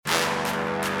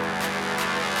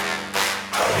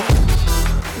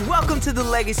Welcome to the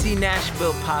Legacy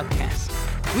Nashville podcast.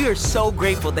 We are so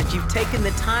grateful that you've taken the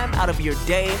time out of your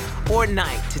day or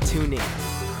night to tune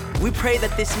in. We pray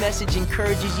that this message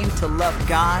encourages you to love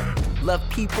God, love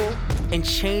people, and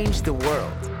change the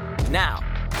world. Now,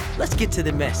 let's get to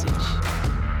the message.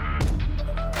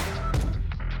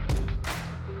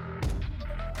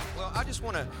 Well,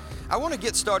 I want to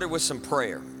get started with some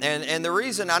prayer. And the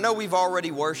reason, I know we've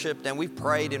already worshiped and we've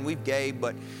prayed and we've gave,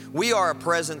 but we are a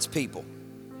presence people.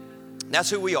 That's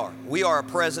who we are. We are a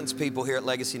presence people here at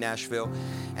Legacy Nashville.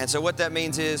 And so what that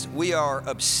means is we are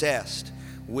obsessed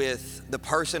with the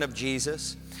person of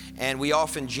Jesus. And we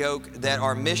often joke that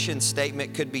our mission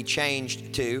statement could be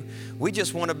changed to, we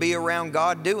just want to be around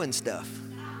God doing stuff.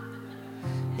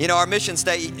 You know, our mission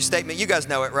statement, you guys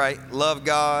know it, right? Love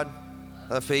God,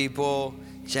 love people,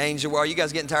 change the world. Are you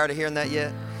guys getting tired of hearing that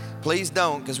yet? Please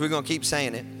don't, because we're going to keep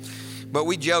saying it. But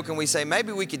we joke and we say,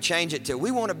 maybe we could change it to,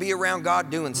 we want to be around God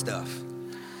doing stuff.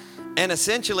 And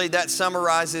essentially that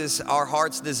summarizes our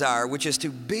heart's desire, which is to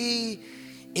be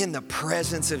in the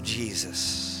presence of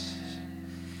Jesus.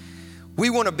 We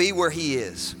want to be where He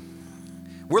is.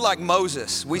 We're like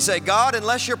Moses. We say, God,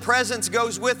 unless your presence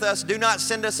goes with us, do not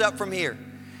send us up from here.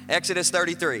 Exodus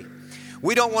 33.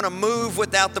 We don't want to move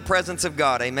without the presence of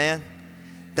God. Amen.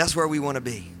 That's where we want to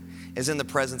be, is in the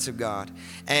presence of God.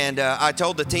 And I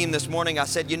told the team this morning, I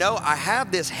said, you know, I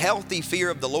have this healthy fear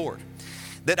of the Lord,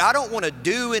 that I don't want to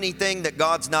do anything that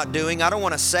God's not doing. I don't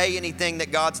want to say anything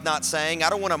that God's not saying. I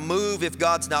don't want to move if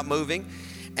God's not moving.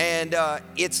 And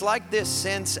it's like this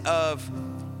sense of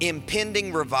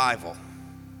impending revival.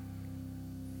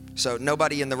 So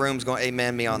nobody in the room's going to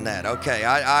amen me on that. Okay,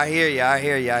 I hear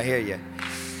you.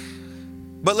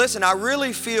 But listen, I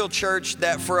really feel, church,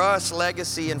 that for us,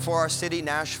 Legacy, and for our city,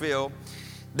 Nashville,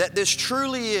 that this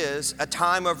truly is a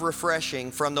time of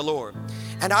refreshing from the Lord.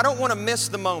 And I don't want to miss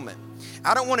the moment.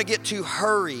 I don't want to get too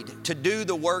hurried to do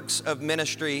the works of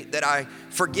ministry that I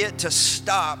forget to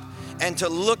stop and to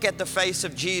look at the face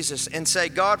of Jesus and say,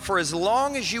 God, for as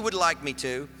long as you would like me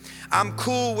to, I'm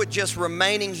cool with just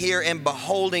remaining here and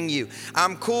beholding you.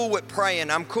 I'm cool with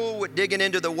praying. I'm cool with digging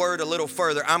into the word a little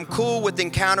further. I'm cool with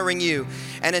encountering you.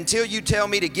 And until you tell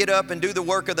me to get up and do the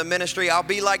work of the ministry, I'll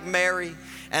be like Mary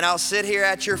and I'll sit here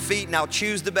at your feet and I'll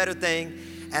choose the better thing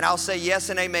and I'll say yes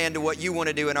and amen to what you want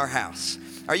to do in our house.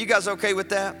 Are you guys okay with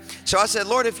that? So I said,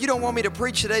 Lord, if you don't want me to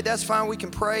preach today, that's fine. We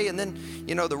can pray. And then,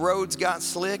 you know, the roads got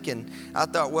slick. And I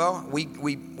thought, well, we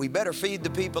better feed the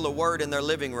people a word in their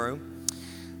living room.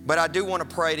 But I do want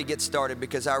to pray to get started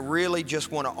because I really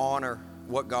just want to honor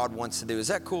what God wants to do. Is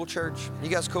that cool, church? You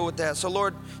guys cool with that? So,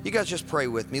 Lord, you guys just pray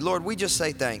with me. Lord, we just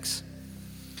say thanks.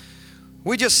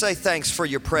 We just say thanks for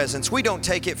your presence. We don't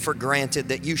take it for granted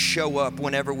that you show up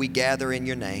whenever we gather in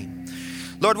your name.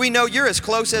 Lord, we know you're as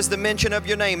close as the mention of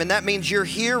your name, and that means you're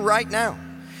here right now.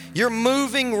 You're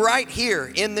moving right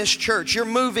here in this church. You're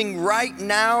moving right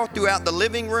now throughout the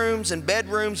living rooms and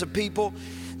bedrooms of people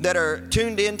that are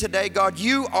tuned in today. God,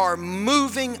 you are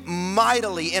moving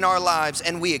mightily in our lives,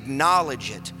 and we acknowledge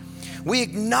it. We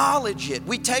acknowledge it.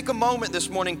 We take a moment this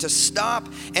morning to stop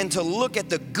and to look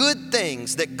at the good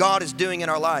things that God is doing in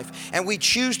our life, and we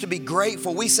choose to be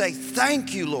grateful. We say,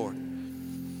 thank you, Lord.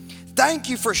 Thank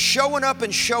you for showing up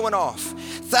and showing off.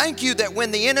 Thank you that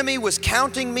when the enemy was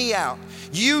counting me out,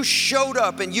 you showed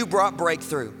up and you brought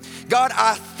breakthrough. God,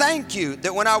 I thank you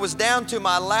that when I was down to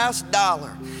my last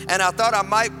dollar and I thought I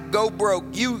might go broke,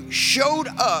 you showed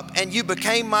up and you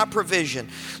became my provision.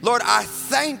 Lord, I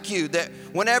thank you that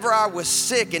whenever I was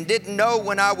sick and didn't know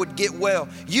when I would get well,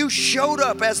 you showed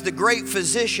up as the great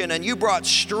physician and you brought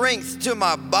strength to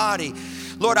my body.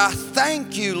 Lord, I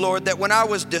thank you, Lord, that when I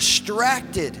was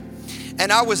distracted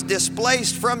and I was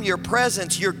displaced from your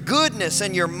presence, your goodness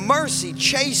and your mercy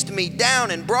chased me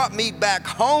down and brought me back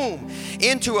home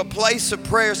into a place of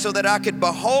prayer so that I could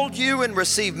behold you and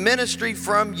receive ministry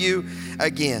from you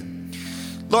again.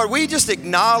 Lord, we just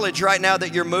acknowledge right now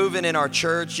that you're moving in our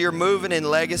church. You're moving in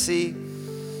Legacy.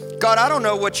 God, I don't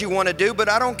know what you want to do, but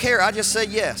I don't care. I just say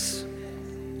yes.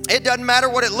 It doesn't matter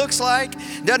what it looks like.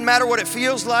 Doesn't matter what it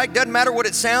feels like. Doesn't matter what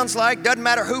it sounds like. Doesn't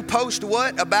matter who posts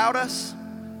what about us.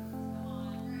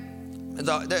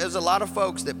 There's a lot of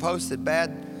folks that posted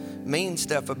bad, mean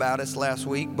stuff about us last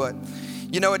week, but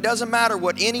you know, it doesn't matter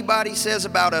what anybody says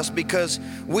about us because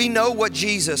we know what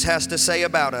Jesus has to say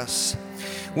about us.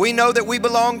 We know that we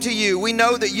belong to you. We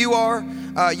know that you are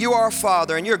our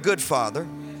Father, and you're a good Father.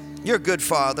 You're a good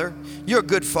Father. You're a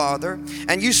good Father,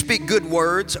 and you speak good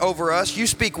words over us. You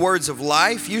speak words of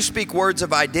life. You speak words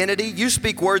of identity. You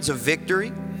speak words of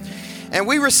victory. And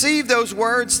we receive those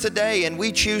words today, and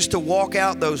we choose to walk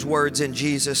out those words in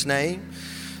Jesus' name.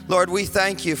 Lord, we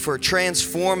thank you for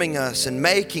transforming us and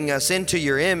making us into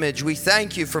your image. We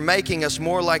thank you for making us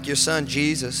more like your son,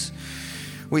 Jesus.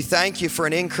 We thank you for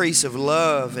an increase of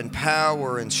love and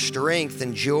power and strength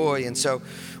and joy. And so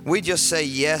we just say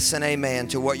yes and amen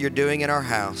to what you're doing in our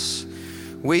house.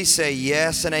 We say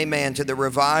yes and amen to the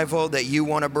revival that you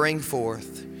want to bring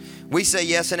forth. We say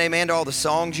yes and amen to all the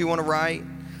songs you want to write,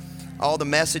 all the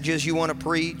messages you want to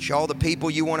preach, all the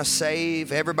people you want to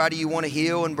save, everybody you want to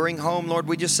heal and bring home. Lord,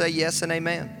 we just say yes and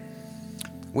amen.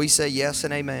 We say yes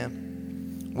and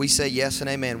amen. We say yes and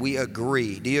amen. We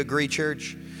agree. Do you agree,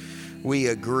 church? We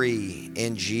agree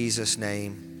in Jesus'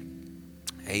 name.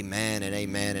 Amen and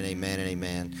amen and amen and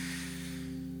amen.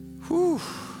 Whew.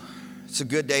 It's a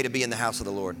good day to be in the house of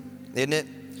the Lord, isn't it?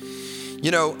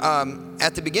 You know,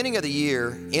 at the beginning of the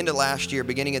year, into last year,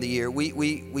 beginning of the year,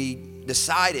 we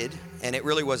decided, and it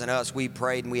really wasn't us, we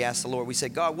prayed and we asked the Lord, we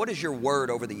said, God, what is your word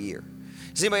over the year?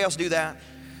 Does anybody else do that?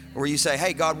 Where you say,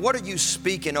 hey, God, what are you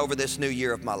speaking over this new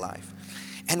year of my life?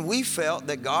 And we felt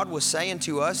that God was saying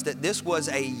to us that this was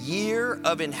a year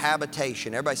of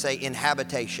inhabitation. Everybody say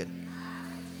inhabitation.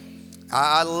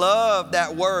 I love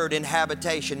that word,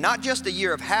 inhabitation. Not just a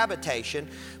year of habitation,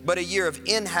 but a year of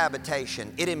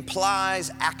inhabitation. It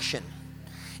implies action.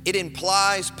 It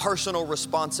implies personal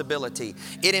responsibility.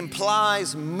 It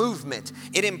implies movement.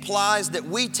 It implies that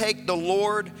we take the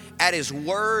Lord at His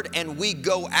word and we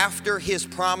go after His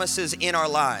promises in our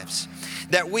lives.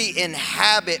 That we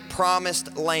inhabit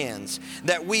promised lands,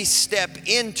 that we step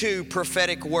into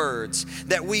prophetic words,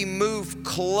 that we move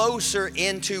closer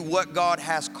into what God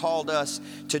has called us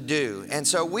to do. And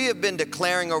so we have been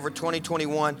declaring over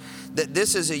 2021 that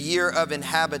this is a year of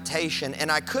inhabitation.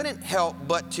 And I couldn't help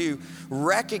but to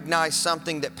recognize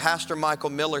something that Pastor Michael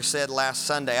Miller said last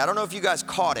Sunday. I don't know if you guys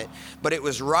caught it, but it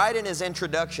was right in his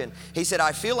introduction. He said,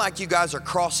 I feel like you guys are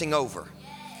crossing over.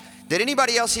 Did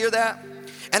anybody else hear that?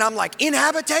 And I'm like,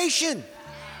 inhabitation,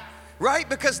 right?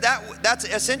 Because that's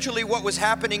essentially what was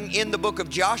happening in the book of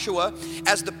Joshua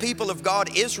as the people of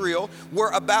God, Israel, were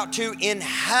about to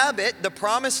inhabit the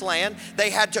promised land.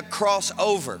 They had to cross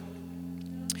over.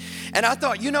 And I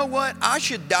thought, you know what? I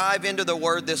should dive into the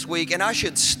word this week and I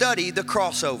should study the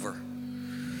crossover.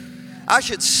 I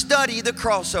should study the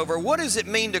crossover. What does it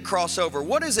mean to cross over?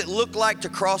 What does it look like to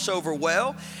cross over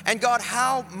well? And God,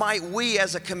 how might we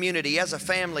as a community, as a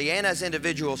family, and as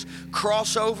individuals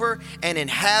cross over and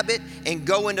inhabit and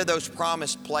go into those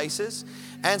promised places?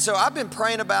 And so I've been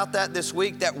praying about that this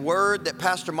week. That word that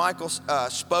Pastor Michael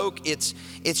spoke, it's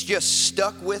just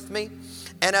stuck with me.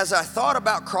 And as I thought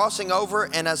about crossing over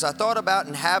and as I thought about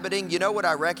inhabiting, you know what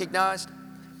I recognized?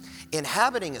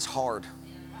 Inhabiting is hard.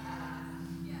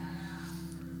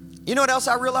 You know what else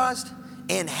I realized?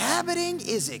 Inhabiting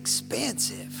is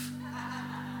expensive.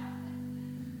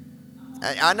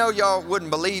 I know y'all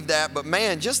wouldn't believe that, but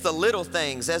man, just the little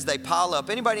things as they pile up.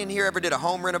 Anybody in here ever did a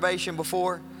home renovation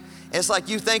before? It's like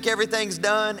you think everything's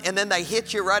done and then they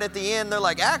hit you right at the end. They're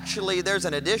like, actually, there's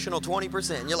an additional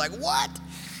 20%. And you're like, what?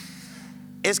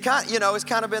 It's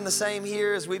kind of been the same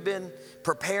here as we've been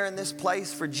preparing this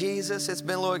place for Jesus. It's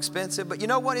been a little expensive, but you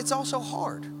know what? It's also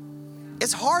hard.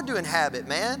 It's hard to inhabit,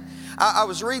 man. I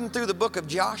was reading through the book of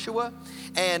Joshua,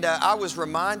 and I was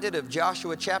reminded of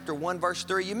Joshua chapter 1, verse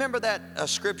 3. You remember that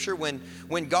scripture when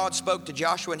God spoke to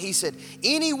Joshua, and He said,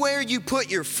 anywhere you put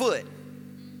your foot,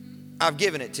 I've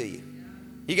given it to you.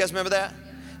 You guys remember that?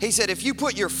 He said, if you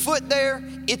put your foot there,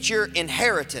 it's your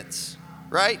inheritance,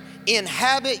 right?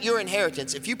 Inhabit your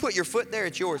inheritance. If you put your foot there,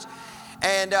 it's yours.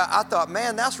 And I thought,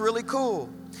 man, that's really cool.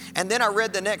 And then I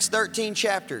read the next 13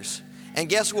 chapters. And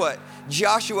guess what?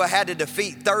 Joshua had to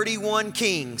defeat 31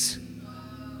 kings.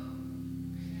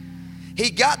 He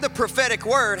got the prophetic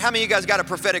word. How many of you guys got a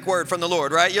prophetic word from the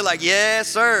Lord, right? You're like, yes,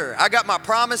 sir. I got my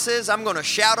promises. I'm going to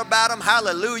shout about them.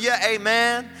 Hallelujah.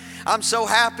 Amen. I'm so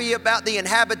happy about the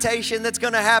inhabitation that's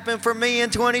going to happen for me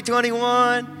in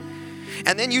 2021.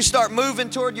 And then you start moving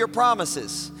toward your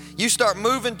promises. You start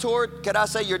moving toward, could I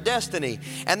say, your destiny.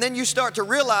 And then you start to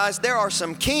realize there are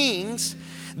some kings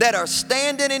that are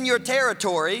standing in your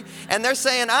territory and they're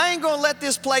saying, I ain't gonna let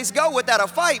this place go without a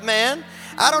fight, man.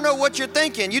 I don't know what you're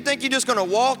thinking. You think you're just gonna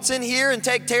waltz in here and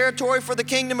take territory for the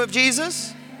kingdom of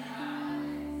Jesus?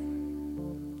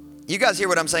 You guys hear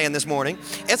what I'm saying this morning?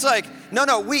 It's like,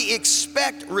 no, we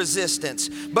expect resistance,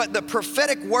 but the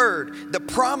prophetic word, the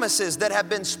promises that have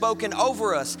been spoken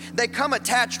over us, they come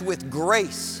attached with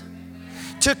grace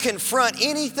to confront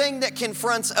anything that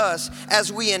confronts us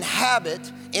as we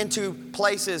inhabit into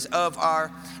places of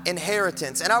our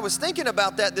inheritance. And I was thinking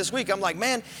about that this week. I'm like,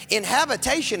 man,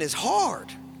 inhabitation is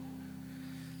hard.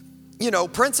 You know,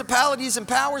 principalities and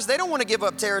powers, they don't want to give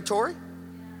up territory.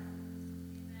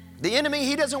 The enemy,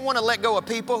 he doesn't want to let go of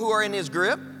people who are in his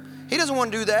grip. He doesn't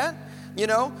want to do that, you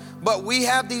know. But we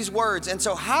have these words. And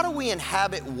so how do we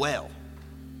inhabit well?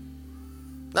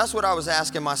 That's what I was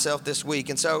asking myself this week.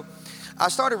 And so I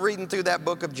started reading through that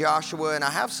book of Joshua, and I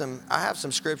have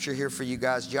some scripture here for you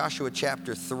guys. Joshua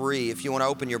chapter 3, if you want to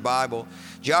open your Bible.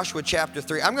 Joshua chapter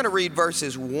 3. I'm going to read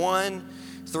verses 1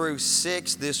 through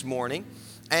 6 this morning.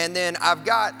 And then I've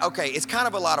got, okay, it's kind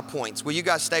of a lot of points. Will you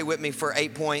guys stay with me for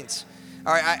 8 points?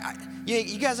 All right,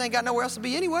 you guys ain't got nowhere else to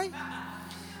be anyway.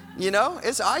 You know,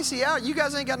 it's icy out. You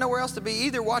guys ain't got nowhere else to be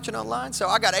either watching online. So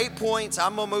I got 8 points.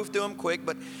 I'm going to move through them quick,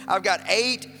 but I've got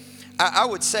 8, I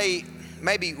would say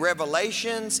maybe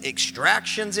revelations,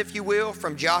 extractions, if you will,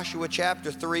 from Joshua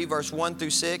chapter 3, verse 1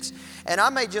 through 6. And I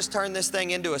may just turn this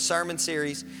thing into a sermon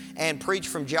series and preach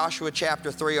from Joshua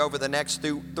chapter 3 over the next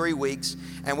 3 weeks.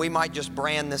 And we might just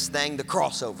brand this thing the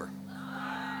crossover.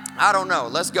 I don't know.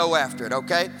 Let's go after it,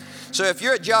 okay? So if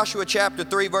you're at Joshua chapter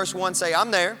 3, verse 1, say,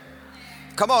 I'm there.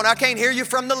 Come on, I can't hear you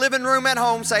from the living room at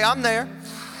home. Say, I'm there.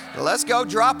 Let's go.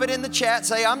 Drop it in the chat.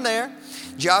 Say, I'm there.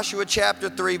 Joshua chapter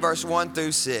 3, verse 1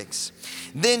 through 6.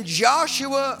 Then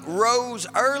Joshua rose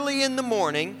early in the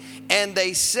morning, and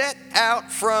they set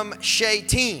out from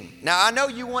Shittim. Now, I know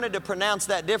you wanted to pronounce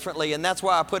that differently, and that's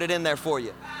why I put it in there for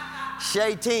you.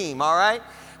 Shittim, all right?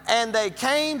 And they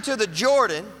came to the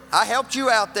Jordan. I helped you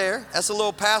out there. That's a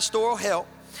little pastoral help.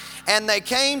 And they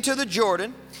came to the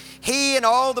Jordan, he and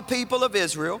all the people of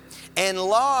Israel, and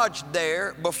lodged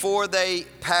there before they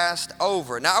passed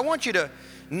over. Now, I want you to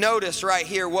notice right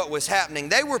here what was happening.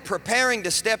 They were preparing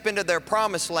to step into their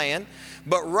promised land,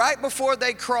 but right before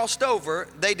they crossed over,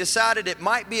 they decided it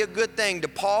might be a good thing to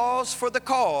pause for the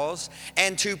cause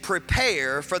and to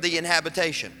prepare for the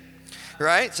inhabitation.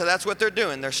 Right? So that's what they're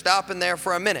doing. They're stopping there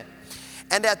for a minute.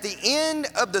 And at the end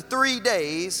of the 3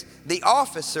 days, the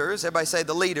officers, everybody say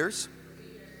the leaders,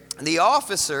 the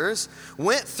officers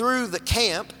went through the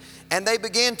camp and they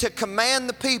began to command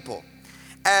the people,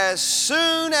 as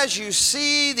soon as you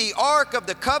see the ark of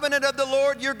the covenant of the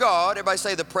Lord your God, everybody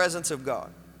say the presence of God.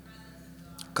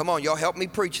 Come on, y'all help me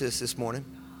preach this morning.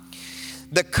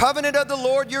 The covenant of the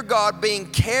Lord your God being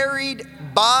carried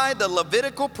by the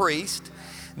Levitical priest,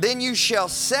 then you shall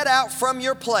set out from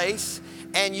your place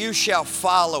and you shall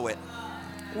follow it.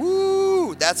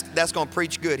 Woo, that's going to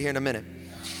preach good here in a minute.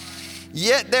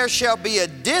 Yet there shall be a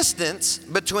distance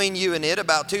between you and it,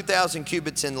 about 2,000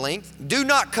 cubits in length. Do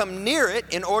not come near it,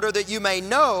 in order that you may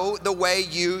know the way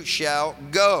you shall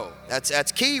go.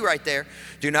 That's key right there.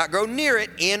 Do not go near it,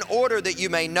 in order that you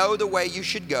may know the way you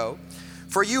should go.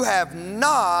 For you have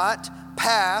not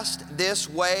passed this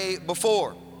way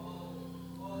before.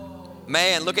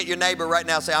 Man, look at your neighbor right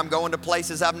now. Say, I'm going to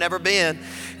places I've never been.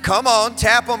 Come on,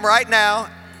 tap them right now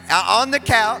on the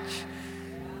couch.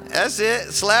 That's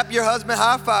it. Slap your husband,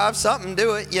 high five, something,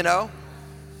 do it, you know.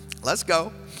 Let's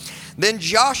go. Then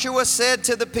Joshua said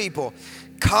to the people,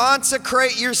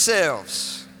 consecrate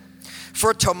yourselves,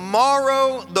 for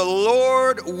tomorrow the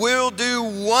Lord will do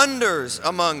wonders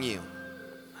among you.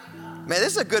 Man,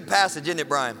 this is a good passage, isn't it,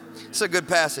 Brian? It's a good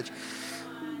passage.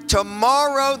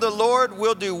 Tomorrow the Lord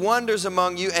will do wonders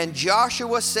among you. And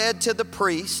Joshua said to the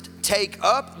priest, take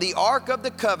up the ark of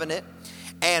the covenant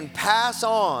and pass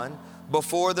on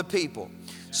before the people.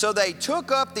 So they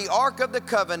took up the ark of the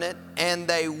covenant and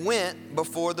they went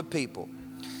before the people.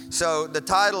 So the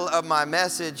title of my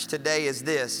message today is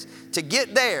this: to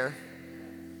get there,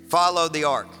 follow the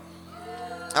ark.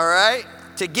 All right?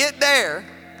 To get there,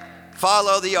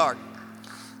 follow the ark.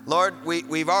 Lord,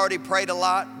 we've already prayed a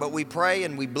lot, but we pray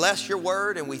and we bless your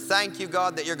word and we thank you,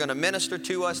 God, that you're going to minister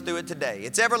to us through it today.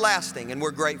 It's everlasting and we're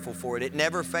grateful for it. It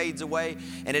never fades away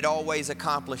and it always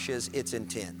accomplishes its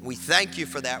intent. We thank you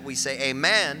for that. We say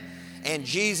amen. In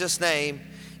Jesus' name,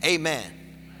 amen.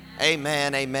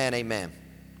 Amen, amen, amen.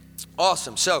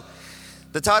 Awesome. So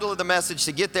the title of the message,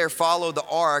 to get there, follow the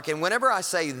ark. And whenever I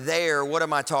say there, what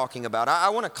am I talking about? I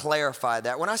want to clarify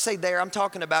that. When I say there, I'm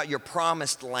talking about your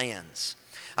promised lands.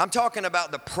 I'm talking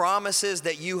about the promises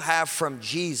that you have from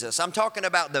Jesus. I'm talking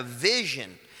about the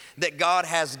vision that God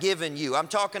has given you. I'm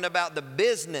talking about the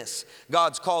business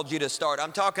God's called you to start.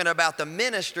 I'm talking about the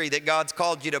ministry that God's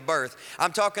called you to birth.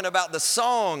 I'm talking about the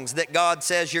songs that God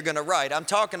says you're going to write. I'm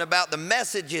talking about the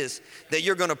messages that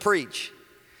you're going to preach.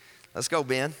 Let's go,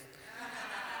 Ben.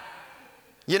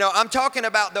 You know, I'm talking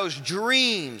about those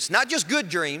dreams, not just good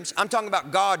dreams. I'm talking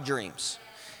about God dreams.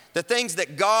 The things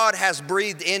that God has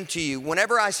breathed into you.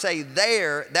 Whenever I say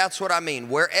there, that's what I mean.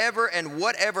 Wherever and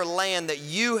whatever land that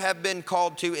you have been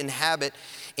called to inhabit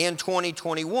in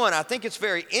 2021. I think it's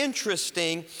very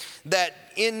interesting that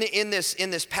in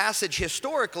this passage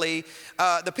historically,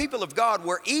 the people of God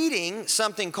were eating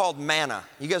something called manna.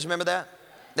 You guys remember that?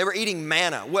 They were eating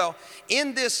manna. Well,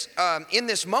 in this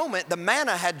moment, the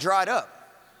manna had dried up.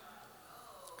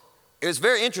 It was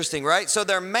very interesting, right? So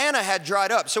their manna had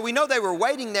dried up. So we know they were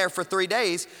waiting there for 3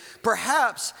 days.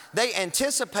 Perhaps they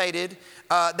anticipated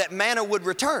that manna would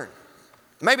return.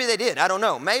 Maybe they did. I don't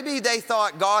know. Maybe they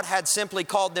thought God had simply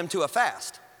called them to a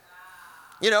fast.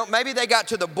 You know, maybe they got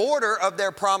to the border of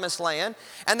their promised land,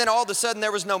 and then all of a sudden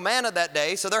there was no manna that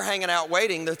day, so they're hanging out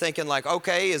waiting. They're thinking like,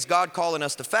 okay, is God calling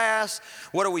us to fast?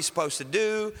 What are we supposed to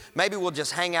do? Maybe we'll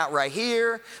just hang out right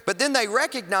here. But then they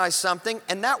recognized something,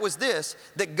 and that was this,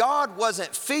 that God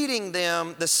wasn't feeding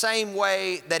them the same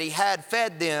way that he had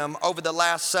fed them over the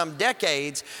last some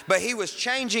decades, but he was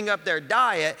changing up their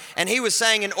diet, and he was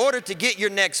saying, in order to get your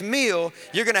next meal,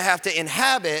 you're going to have to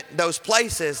inhabit those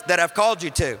places that I've called you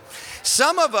to.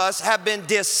 Some of us have been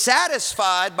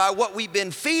dissatisfied by what we've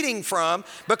been feeding from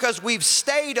because we've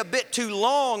stayed a bit too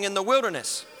long in the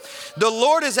wilderness. The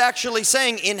Lord is actually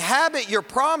saying, inhabit your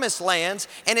promised lands,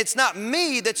 and it's not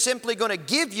me that's simply going to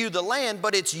give you the land,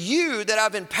 but it's you that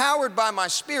I've empowered by my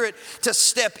Spirit to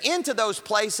step into those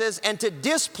places and to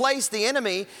displace the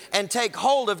enemy and take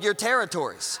hold of your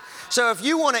territories. So if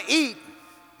you want to eat,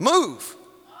 move.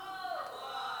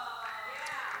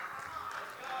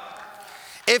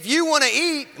 If you want to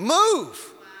eat,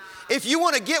 move. If you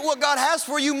want to get what God has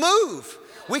for you, move.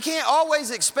 We can't always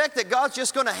expect that God's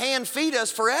just going to hand feed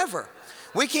us forever.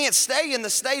 We can't stay in the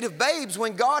state of babes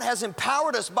when God has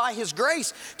empowered us by his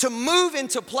grace to move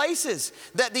into places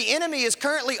that the enemy is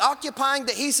currently occupying,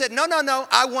 that he said, no,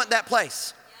 I want that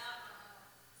place.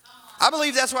 I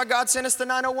believe that's why God sent us to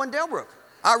 901 Delbrook.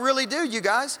 I really do, you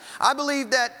guys. I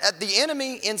believe that the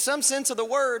enemy, in some sense of the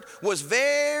word, was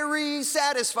very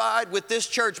satisfied with this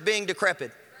church being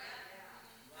decrepit.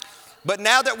 But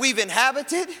now that we've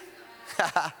inhabited,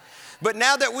 but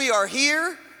now that we are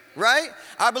here, right?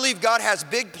 I believe God has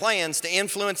big plans to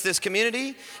influence this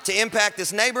community, to impact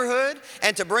this neighborhood,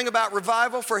 and to bring about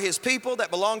revival for his people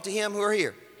that belong to him who are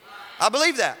here. I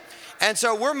believe that. And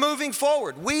so we're moving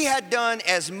forward. We had done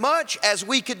as much as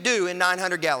we could do in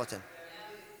 900 Gallatin.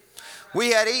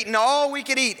 We had eaten all we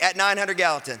could eat at 900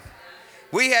 Gallatin.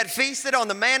 We had feasted on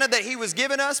the manna that he was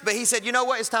giving us, but he said, you know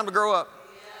what? It's time to grow up.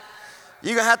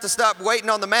 You're going to have to stop waiting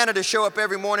on the manna to show up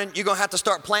every morning. You're going to have to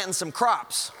start planting some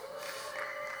crops.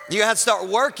 You're going to have to start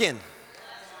working.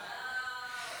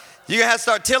 You're going to have to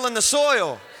start tilling the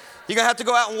soil. You're going to have to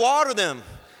go out and water them.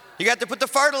 You got to put the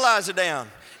fertilizer down.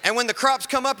 And when the crops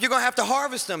come up, you're going to have to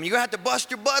harvest them. You're going to have to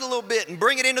bust your butt a little bit and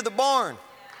bring it into the barn.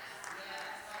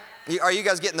 Are you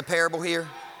guys getting the parable here?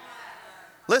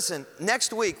 Listen,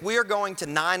 next week we are going to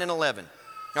 9 and 11.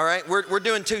 All right, we're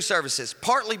doing 2 services,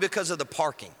 partly because of the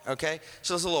parking, okay?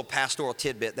 So there's a little pastoral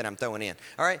tidbit that I'm throwing in.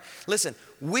 All right, listen,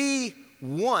 we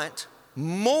want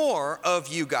more of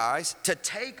you guys to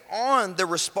take on the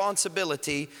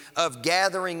responsibility of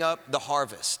gathering up the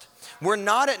harvest. We're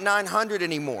not at 900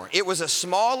 anymore. It was a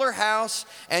smaller house,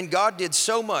 and God did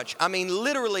so much. I mean,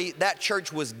 literally, that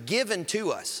church was given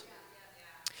to us.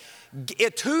 A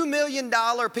 $2 million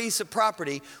piece of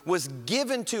property was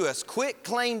given to us, quit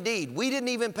claim deed. We didn't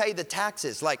even pay the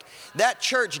taxes. Like, that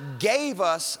church gave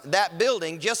us that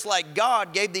building just like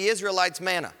God gave the Israelites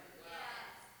manna.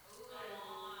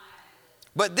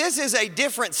 But this is a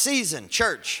different season,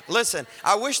 church. Listen,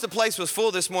 I wish the place was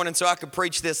full this morning so I could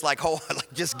preach this like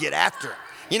just get after it.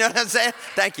 You know what I'm saying?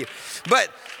 Thank you. But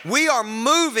we are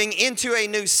moving into a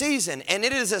new season, and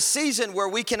it is a season where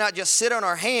we cannot just sit on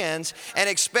our hands and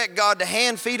expect God to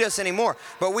hand feed us anymore.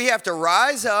 But we have to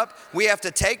rise up. We have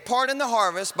to take part in the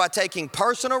harvest by taking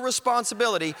personal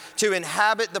responsibility to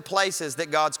inhabit the places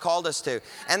that God's called us to.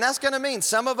 And that's going to mean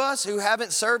some of us who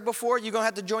haven't served before, you're going to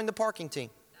have to join the parking team.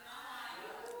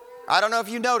 I don't know if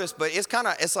you noticed, but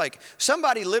it's like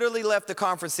somebody literally left the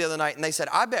conference the other night and they said,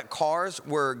 I bet cars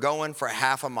were going for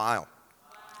half a mile.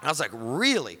 I was like,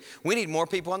 really? We need more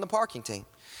people on the parking team.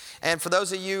 And for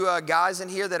those of you guys in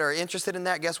here that are interested in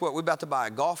that, guess what? We're about to buy a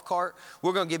golf cart.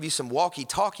 We're going to give you some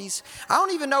walkie-talkies. I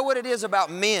don't even know what it is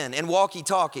about men and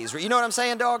walkie-talkies. You know what I'm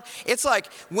saying, dog? It's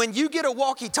like when you get a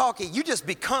walkie-talkie,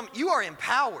 you are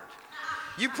empowered.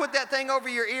 You put that thing over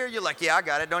your ear, you're like, yeah, I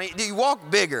got it. Do you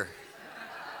walk bigger?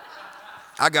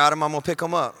 I got them. I'm going to pick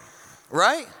them up.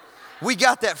 Right? We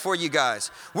got that for you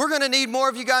guys. We're going to need more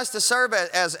of you guys to serve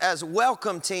as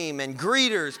welcome team and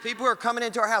greeters. People who are coming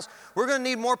into our house. We're going to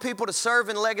need more people to serve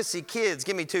in Legacy Kids.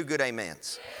 Give me 2 good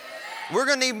amens. We're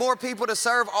going to need more people to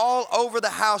serve all over the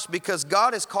house because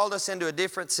God has called us into a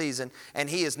different season and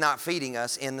he is not feeding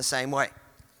us in the same way.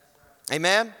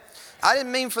 Amen? I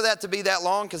didn't mean for that to be that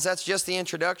long because that's just the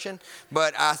introduction,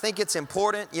 but I think it's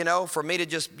important, for me to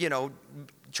just,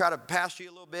 try to pastor you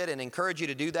a little bit and encourage you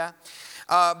to do that.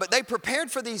 But they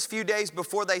prepared for these few days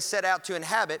before they set out to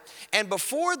inhabit. And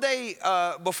before they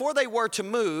were to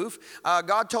move,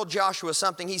 God told Joshua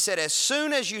something. He said, as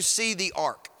soon as you see the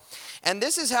ark. And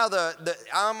this is how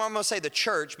I'm going to say the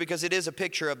church, because it is a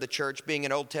picture of the church being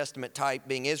an Old Testament type,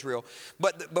 being Israel.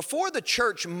 But before the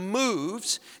church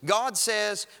moves, God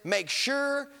says, make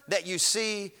sure that you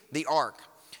see the ark.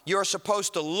 You're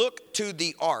supposed to look to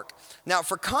the ark. Now,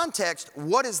 for context,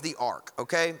 what is the ark,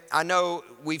 okay? I know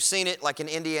we've seen it like in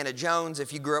Indiana Jones.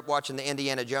 If you grew up watching the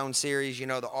Indiana Jones series, you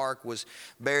know the ark was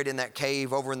buried in that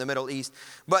cave over in the Middle East.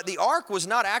 But the ark was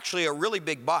not actually a really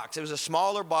big box. It was a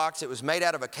smaller box. It was made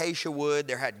out of acacia wood.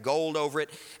 There had gold over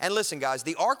it. And listen, guys,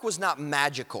 the ark was not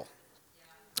magical.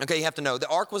 Okay, you have to know, the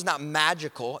ark was not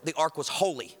magical. The ark was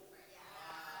holy.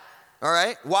 All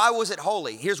right? Why was it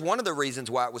holy? Here's one of the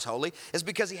reasons why it was holy, is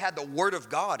because he had the Word of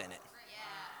God in it.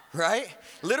 Right?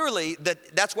 Literally,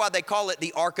 that's why they call it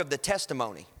the Ark of the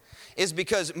Testimony, is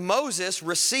because Moses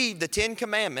received the 10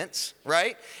 Commandments,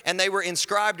 right? And they were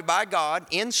inscribed by God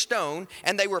in stone,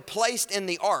 and they were placed in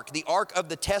the Ark of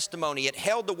the Testimony. It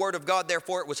held the Word of God,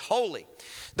 therefore it was holy.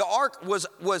 The Ark was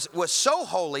so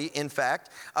holy, in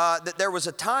fact, that there was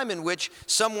a time in which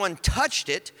someone touched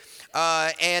it,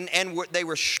 and they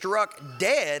were struck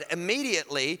dead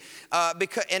immediately,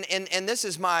 because this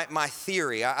is my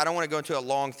theory. I don't want to go into a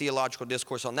long theological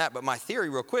discourse on that, but my theory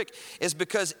real quick is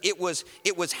because it was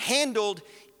handled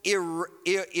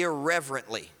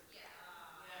irreverently.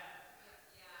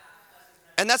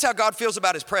 And that's how God feels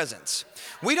about his presence.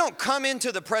 We don't come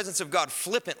into the presence of God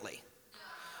flippantly.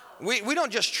 We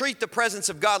don't just treat the presence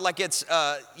of God like it's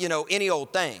any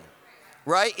old thing.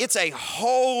 Right? It's a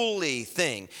holy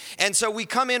thing. And so we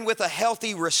come in with a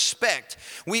healthy respect.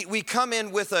 We come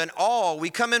in with an awe.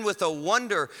 We come in with a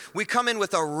wonder. We come in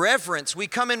with a reverence. We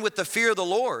come in with the fear of the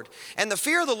Lord. And the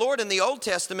fear of the Lord in the Old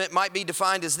Testament might be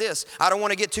defined as this: I don't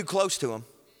want to get too close to him.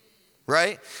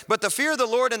 Right? But the fear of the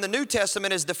Lord in the New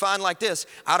Testament is defined like this: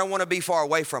 I don't want to be far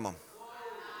away from him.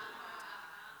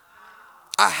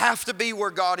 I have to be where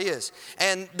God is.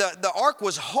 And the ark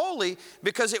was holy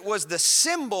because it was the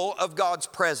symbol of God's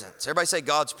presence. Everybody say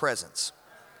God's presence.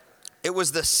 It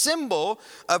was the symbol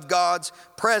of God's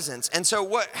presence. And so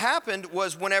what happened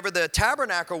was, whenever the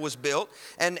tabernacle was built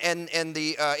and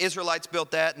the Israelites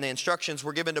built that and the instructions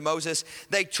were given to Moses,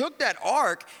 they took that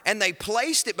ark and they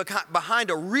placed it behind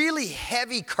a really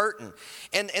heavy curtain.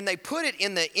 And they put it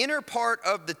in the inner part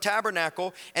of the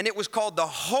tabernacle, and it was called the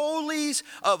Holies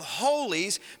of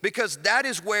Holies, because that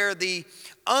is where the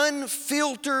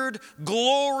unfiltered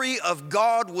glory of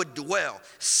God would dwell,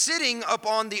 sitting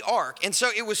upon the ark. And so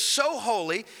it was so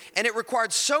holy, and it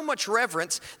required so much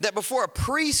reverence, that before a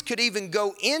priest could even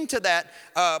go into that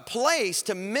place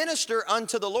to minister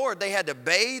unto the Lord, they had to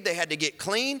bathe, they had to get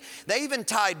clean. They even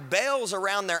tied bells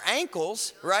around their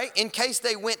ankles, right, in case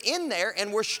they went in there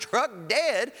and were struck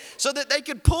dead, so that they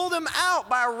could pull them out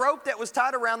by a rope that was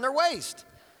tied around their waist.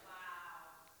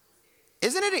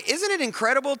 Isn't it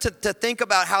incredible to think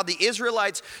about how the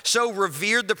Israelites so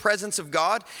revered the presence of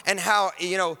God, and how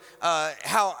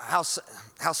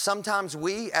sometimes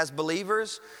we as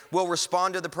believers will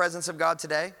respond to the presence of God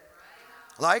today?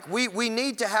 Like, we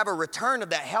need to have a return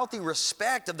of that healthy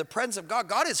respect of the presence of God.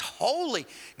 God is holy.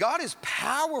 God is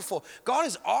powerful. God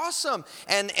is awesome.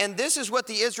 And this is what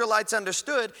the Israelites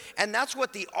understood. And that's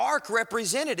what the ark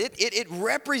represented. It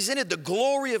represented the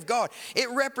glory of God. It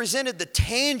represented the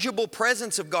tangible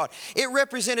presence of God. It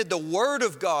represented the word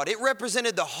of God. It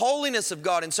represented the holiness of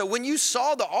God. And so when you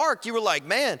saw the ark, you were like,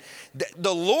 man,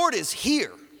 the Lord is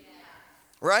here.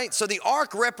 Right? So the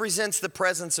ark represents the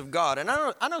presence of God. And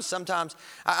I know sometimes,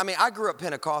 I grew up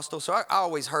Pentecostal, so I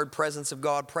always heard presence of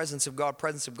God, presence of God,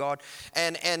 presence of God.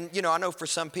 And I know for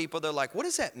some people, they're like, what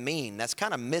does that mean? That's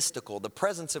kind of mystical, the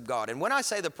presence of God. And when I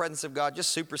say the presence of God, just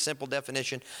super simple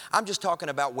definition, I'm just talking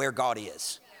about where God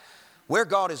is. Where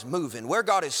God is moving, where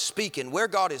God is speaking, where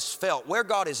God is felt, where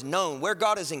God is known, where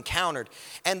God is encountered.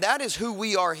 And that is who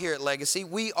we are here at Legacy.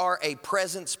 We are a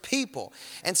presence people.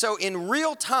 And so in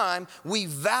real time, we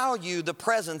value the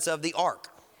presence of the ark.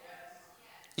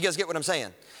 You guys get what I'm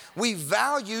saying? We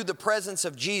value the presence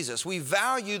of Jesus. We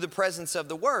value the presence of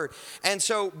the Word. And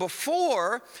so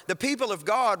before the people of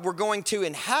God were going to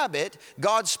inhabit,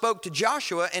 God spoke to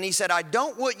Joshua and he said, I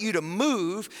don't want you to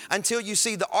move until you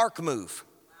see the ark move.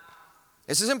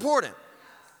 This is important.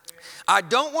 I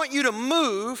don't want you to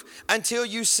move until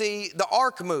you see the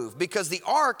ark move, because the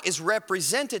ark is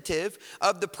representative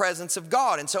of the presence of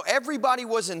God. And so everybody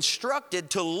was instructed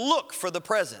to look for the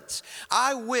presence.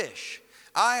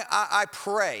 I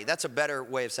pray, that's a better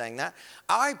way of saying that.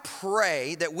 I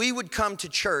pray that we would come to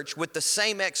church with the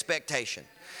same expectation.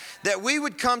 That we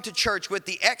would come to church with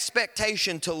the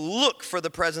expectation to look for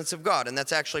the presence of God. And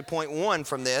that's actually point one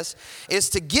from this, is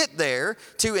to get there,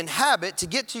 to inhabit, to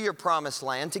get to your promised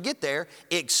land, to get there,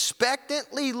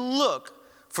 expectantly look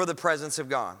for the presence of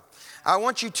God. I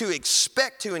want you to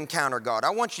expect to encounter God.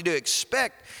 I want you to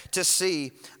expect to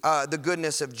see the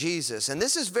goodness of Jesus. And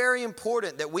this is very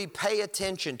important, that we pay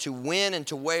attention to when and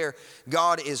to where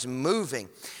God is moving.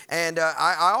 And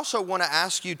I also want to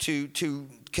ask you to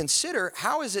consider,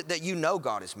 how is it that you know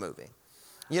God is moving?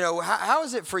 You know, how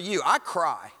is it for you? I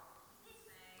cry.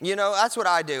 You know, that's what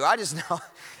I do. I just know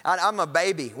I'm a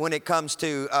baby when it comes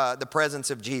to the presence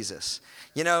of Jesus.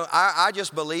 You know, I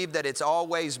just believe that it's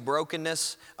always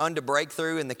brokenness unto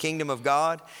breakthrough in the kingdom of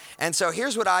God. And so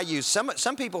here's what I use.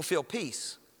 Some people feel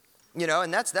peace, you know,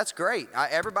 and that's great.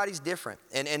 Everybody's different,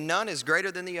 and none is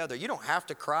greater than the other. You don't have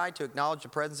to cry to acknowledge the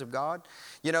presence of God.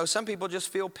 You know, some people just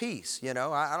feel peace. You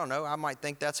know, I don't know. I might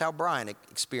think that's how Brian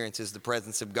experiences the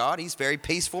presence of God. He's a very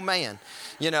peaceful man,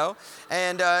 you know,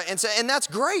 and that's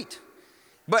great.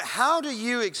 But how do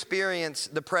you experience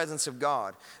the presence of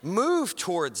God? Move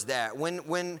towards that.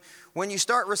 When you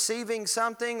start receiving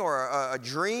something, or a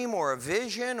dream, or a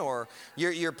vision, or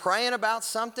you're praying about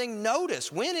something,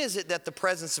 notice, when is it that the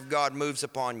presence of God moves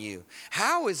upon you?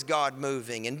 How is God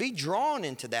moving? And be drawn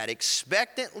into that.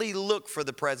 Expectantly look for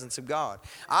the presence of God.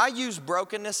 I use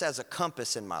brokenness as a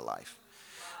compass in my life.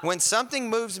 When something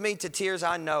moves me to tears,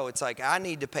 I know it's like I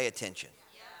need to pay attention.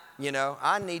 You know,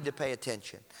 I need to pay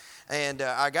attention. And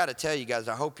I got to tell you guys,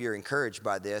 I hope you're encouraged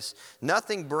by this.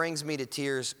 Nothing brings me to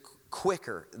tears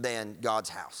quicker than God's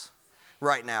house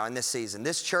right now in this season.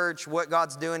 This church, what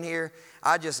God's doing here,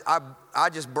 I just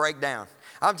break down.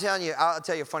 I'm telling you, I'll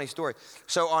tell you a funny story.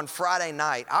 So on Friday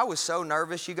night, I was so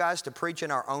nervous, you guys, to preach in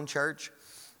our own church,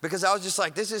 because I was just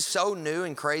like, this is so new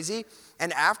and crazy.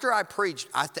 And after I preached,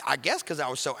 I guess because I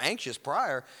was so anxious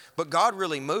prior, but God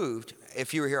really moved.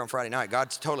 If you were here on Friday night,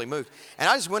 God's totally moved. And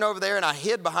I just went over there and I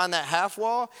hid behind that half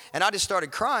wall and I just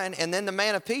started crying. And then the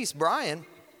man of peace, Brian,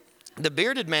 the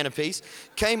bearded man of peace,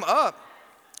 came up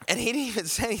and he didn't even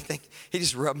say anything. He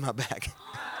just rubbed my back.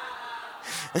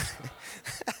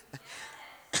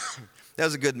 That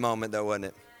was a good moment though, wasn't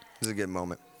it? It was a good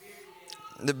moment.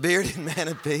 The bearded man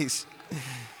of peace.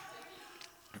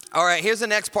 All right, here's the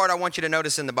next part I want you to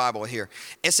notice in the Bible here.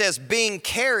 It says, being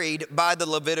carried by the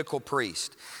Levitical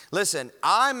priest. Listen,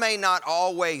 I may not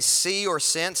always see or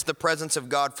sense the presence of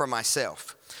God for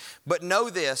myself, but know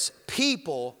this,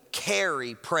 people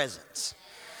carry presence.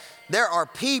 There are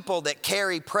people that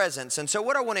carry presence. And so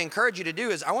what I want to encourage you to do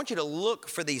is I want you to look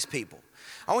for these people.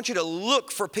 I want you to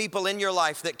look for people in your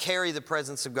life that carry the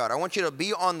presence of God. I want you to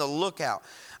be on the lookout.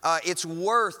 It's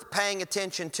worth paying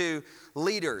attention to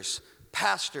leaders,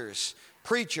 pastors,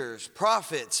 preachers,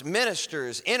 prophets,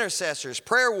 ministers, intercessors,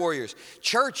 prayer warriors,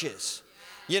 churches.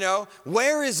 You know,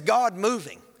 where is God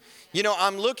moving? You know,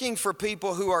 I'm looking for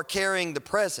people who are carrying the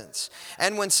presence.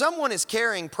 And when someone is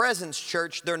carrying presence,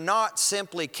 church, they're not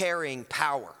simply carrying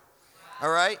power.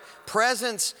 All right?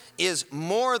 Presence is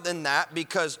more than that,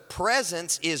 because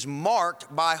presence is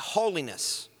marked by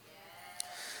holiness.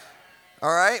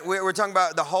 All right, we're talking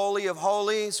about the Holy of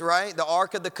Holies, right? The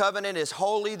Ark of the Covenant is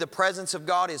holy. The presence of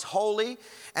God is holy.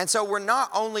 And so we're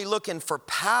not only looking for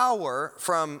power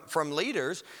from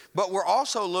leaders, but we're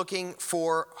also looking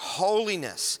for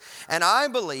holiness. And I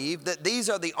believe that these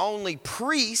are the only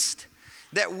priests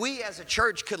that we as a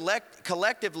church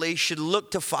collectively should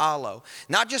look to follow.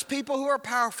 Not just people who are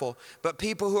powerful, but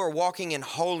people who are walking in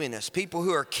holiness, people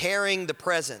who are carrying the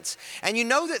presence. And you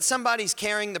know that somebody's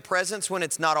carrying the presence when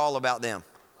it's not all about them.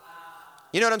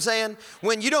 You know what I'm saying?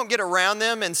 When you don't get around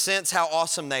them and sense how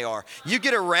awesome they are. You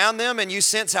get around them and you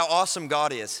sense how awesome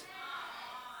God is.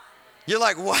 You're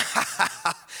like,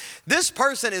 wow, this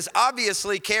person is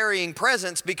obviously carrying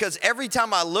presence, because every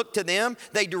time I look to them,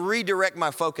 they redirect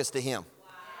my focus to Him.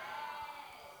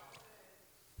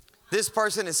 This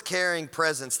person is carrying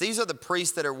presence. These are the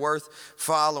priests that are worth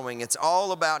following. It's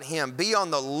all about Him. Be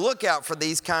on the lookout for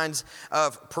these kinds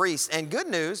of priests. And good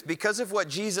news, because of what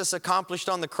Jesus accomplished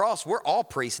on the cross, we're all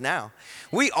priests now.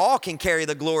 We all can carry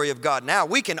the glory of God now.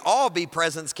 We can all be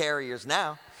presence carriers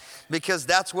now, because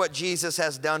that's what Jesus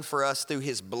has done for us through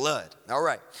His blood. All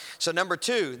right. So number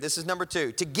two, this is number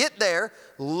two. To get there,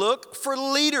 look for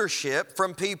leadership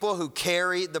from people who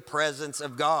carry the presence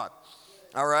of God.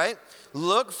 All right.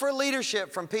 Look for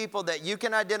leadership from people that you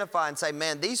can identify and say,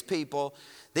 man, these people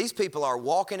are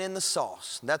walking in the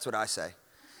sauce. That's what I say.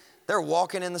 They're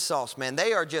walking in the sauce, man.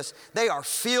 They are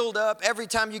filled up. Every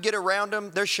time you get around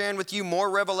them, they're sharing with you more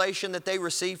revelation that they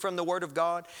receive from the Word of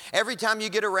God. Every time you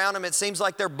get around them, it seems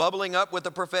like they're bubbling up with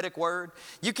the prophetic word.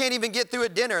 You can't even get through a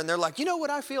dinner, and they're like, you know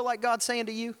what I feel like God's saying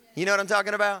to you? You know what I'm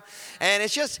talking about? And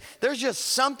there's just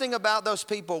something about those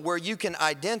people where you can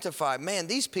identify, man,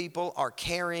 these people are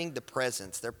carrying the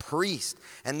presence. They're priests,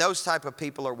 and those type of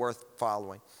people are worth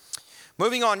following.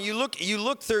 Moving on, you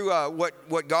look through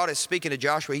what God is speaking to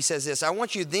Joshua. He says this, I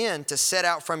want you then to set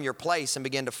out from your place and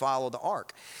begin to follow the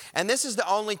ark. And this is the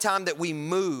only time that we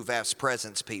move as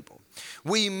presence people.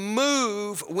 We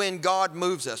move when God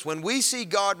moves us. When we see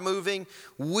God moving,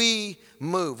 we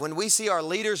move. When we see our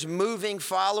leaders moving,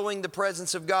 following the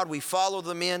presence of God, we follow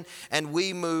them in and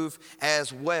we move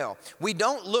as well. We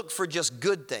don't look for just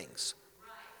good things.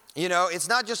 You know, it's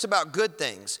not just about good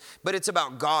things, but it's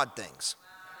about God things.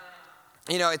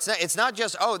 You know, it's not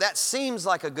just, oh, that seems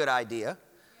like a good idea,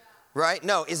 right?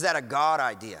 No, is that a God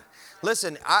idea?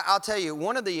 Listen, I'll tell you,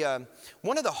 one of the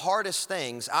hardest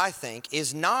things, I think,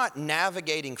 is not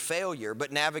navigating failure,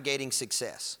 but navigating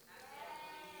success.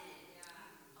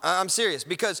 I'm serious,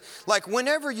 because like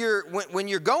whenever when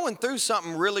you're going through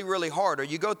something really, really hard, or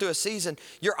you go through a season,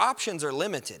 your options are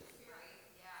limited.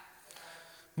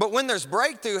 But when there's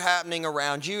breakthrough happening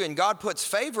around you and God puts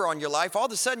favor on your life, all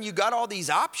of a sudden you got all these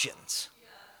options.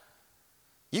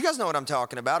 You guys know what I'm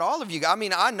talking about. All of you, I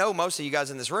mean, I know most of you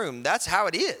guys in this room, that's how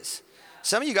it is.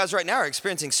 Some of you guys right now are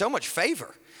experiencing so much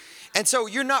favor. And so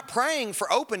you're not praying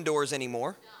for open doors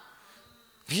anymore.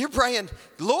 You're praying,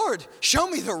 Lord, show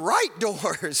me the right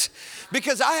doors,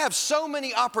 because I have so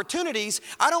many opportunities.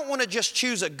 I don't want to just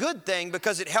choose a good thing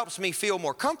because it helps me feel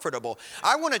more comfortable.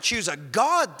 I want to choose a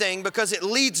God thing because it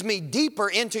leads me deeper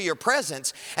into your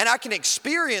presence, and I can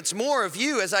experience more of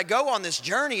you as I go on this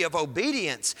journey of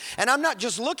obedience. And I'm not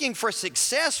just looking for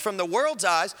success from the world's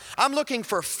eyes. I'm looking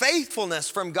for faithfulness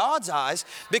from God's eyes,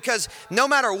 because no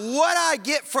matter what I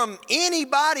get from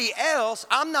anybody else,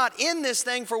 I'm not in this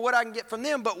thing for what I can get from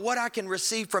them, but what I can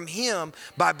receive from Him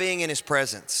by being in His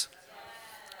presence.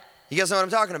 You guys know what I'm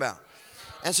talking about?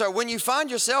 And so when you find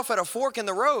yourself at a fork in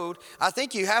the road, I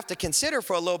think you have to consider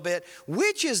for a little bit,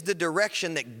 which is the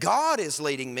direction that God is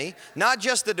leading me, not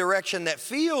just the direction that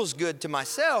feels good to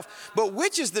myself, but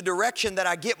which is the direction that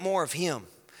I get more of Him.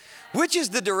 Which is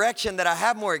the direction that I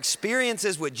have more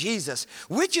experiences with Jesus?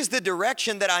 Which is the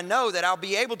direction that I know that I'll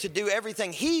be able to do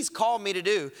everything He's called me to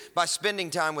do by spending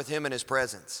time with Him in His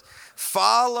presence?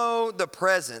 Follow the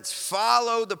presence.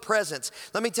 Follow the presence.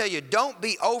 Let me tell you, don't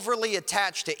be overly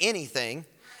attached to anything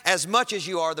as much as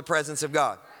you are the presence of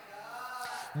God.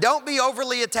 Don't be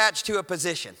overly attached to a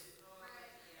position,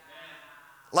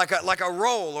 like a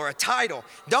role or a title.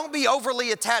 Don't be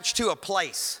overly attached to a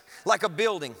place, like a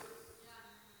building.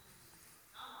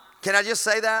 Can I just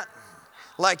say that?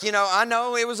 Like, you know, I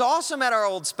know it was awesome at our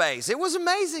old space. It was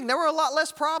amazing. There were a lot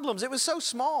less problems. It was so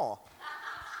small.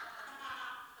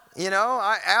 You know,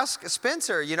 I asked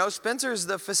Spencer, you know, Spencer's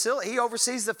the facility, he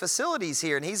oversees the facilities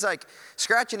here, and he's like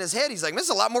scratching his head. He's like, this is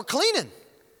a lot more cleaning.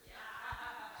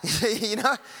 You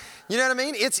know what I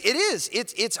mean?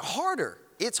 It's harder.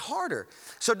 It's harder.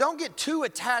 So don't get too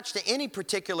attached to any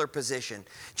particular position.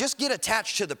 Just get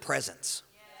attached to the presence.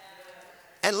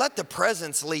 And let the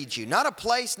presence lead you. Not a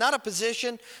place, not a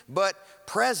position, but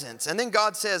presence. And then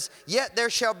God says, yet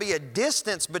there shall be a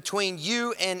distance between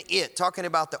you and it. Talking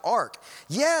about the ark.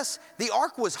 Yes, the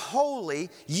ark was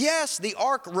holy. Yes, the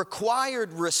ark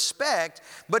required respect.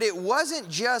 But it wasn't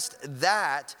just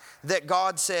that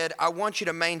God said, I want you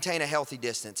to maintain a healthy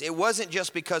distance. It wasn't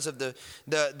just because of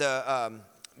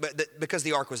because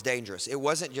the ark was dangerous. It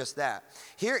wasn't just that.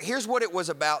 Here's what it was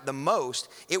about the most.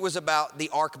 It was about the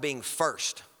ark being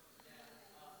first.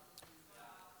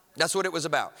 That's what it was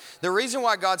about. The reason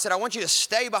why God said, I want you to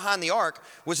stay behind the ark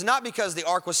was not because the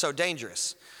ark was so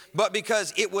dangerous, but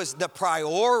because it was the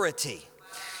priority.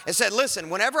 It said,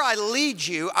 listen, whenever I lead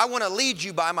you, I want to lead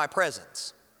you by my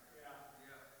presence.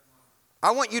 I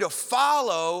want you to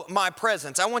follow my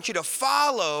presence. I want you to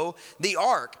follow the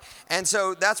ark. And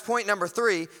so that's point number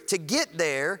 3. To get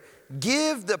there,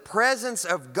 give the presence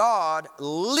of God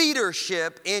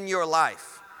leadership in your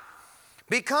life.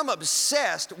 Become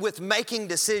obsessed with making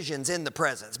decisions in the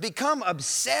presence. Become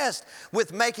obsessed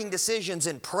with making decisions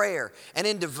in prayer and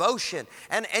in devotion.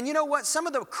 And you know what? Some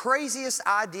of the craziest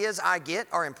ideas I get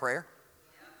are in prayer.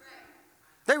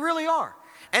 They really are.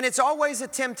 And it's always a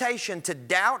temptation to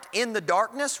doubt in the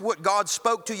darkness what God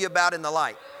spoke to you about in the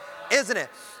light. Isn't it?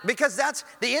 Because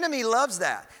the enemy loves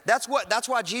that. That's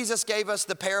why Jesus gave us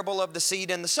the parable of the seed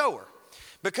and the sower.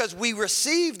 Because we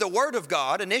receive the word of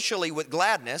God initially with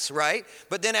gladness, right?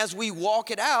 But then as we walk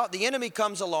it out, the enemy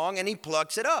comes along and he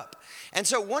plucks it up. And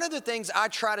so one of the things I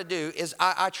try to do is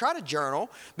I try to journal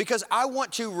because I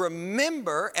want to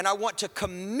remember and I want to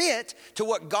commit to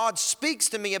what God speaks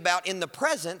to me about in the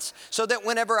presence, so that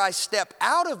whenever I step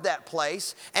out of that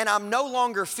place and I'm no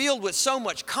longer filled with so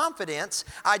much confidence,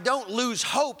 I don't lose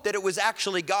hope that it was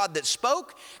actually God that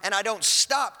spoke, and I don't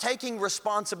stop taking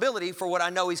responsibility for what I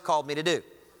know he's called me to do.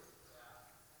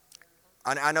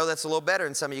 I know that's a little better,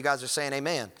 and some of you guys are saying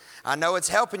amen. I know it's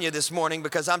helping you this morning,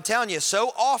 because I'm telling you,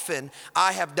 so often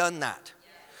I have done that.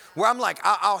 Where I'm like,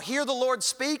 I'll hear the Lord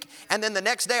speak, and then the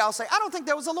next day I'll say, I don't think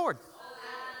that was the Lord.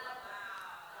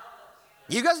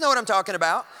 You guys know what I'm talking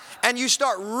about. And you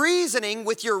start reasoning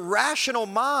with your rational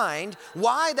mind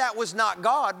why that was not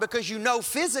God, because you know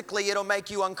physically it'll make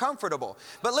you uncomfortable.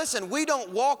 But listen, we don't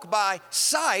walk by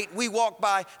sight, we walk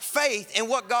by faith. And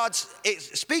what God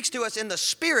speaks to us in the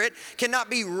Spirit cannot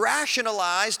be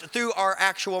rationalized through our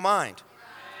actual mind.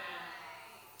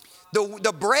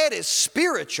 The bread is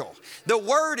spiritual. The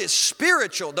word is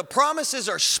spiritual. The promises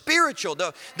are spiritual.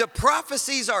 The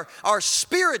prophecies are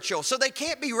spiritual. So they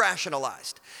can't be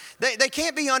rationalized. They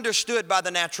can't be understood by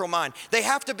the natural mind. They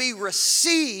have to be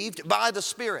received by the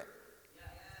Spirit.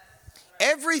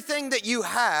 Everything that you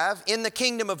have in the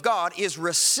kingdom of God is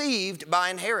received by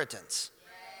inheritance.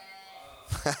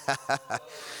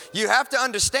 You have to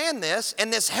understand this,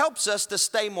 and this helps us to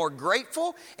stay more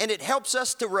grateful, and it helps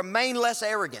us to remain less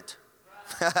arrogant.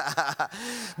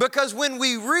 Because when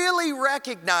we really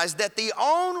recognize that the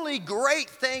only great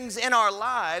things in our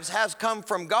lives has come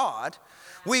from God,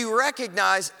 we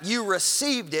recognize you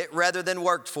received it rather than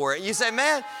worked for it. You say,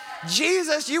 man,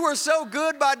 Jesus, you were so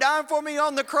good by dying for me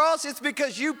on the cross. It's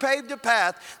because you paved a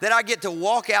path that I get to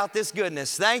walk out this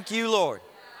goodness. Thank you, Lord.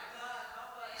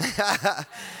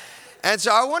 And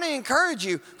so I want to encourage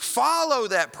you, follow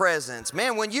that presence.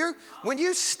 Man, when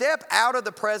you step out of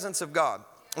the presence of God,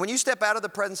 when you step out of the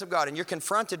presence of God and you're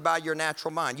confronted by your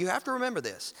natural mind, you have to remember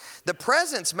this. The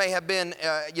presence may have been,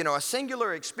 a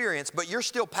singular experience, but you're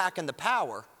still packing the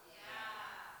power.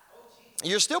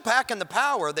 You're still packing the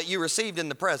power that you received in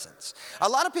the presence. A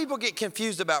lot of people get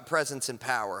confused about presence and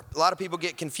power. A lot of people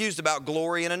get confused about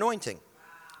glory and anointing.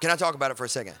 Can I talk about it for a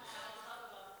second?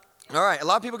 All right, a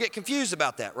lot of people get confused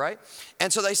about that, right?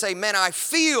 And so they say, man, I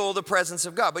feel the presence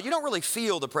of God. But you don't really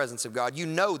feel the presence of God. You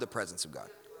know the presence of God.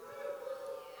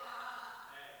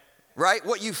 Right?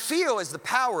 What you feel is the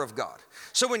power of God.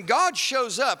 So when God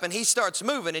shows up and he starts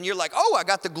moving and you're like, oh, I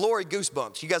got the glory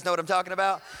goosebumps. You guys know what I'm talking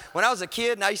about? When I was a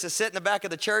kid and I used to sit in the back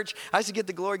of the church, I used to get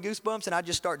the glory goosebumps and I'd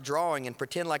just start drawing and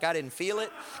pretend like I didn't feel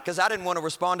it because I didn't want to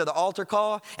respond to the altar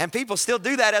call. And people still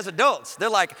do that as adults. They're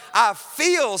like, I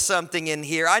feel something in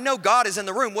here. I know God is in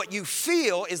the room. What you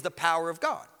feel is the power of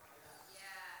God.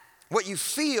 What you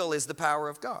feel is the power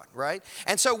of God, right?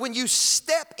 And so when you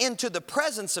step into the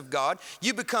presence of God,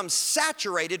 you become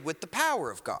saturated with the power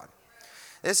of God.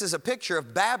 This is a picture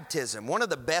of baptism. One of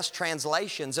the best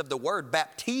translations of the word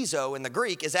baptizo in the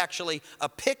Greek is actually a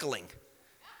pickling.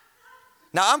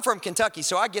 Now, I'm from Kentucky,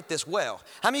 so I get this well.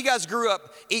 How many of you guys grew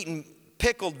up eating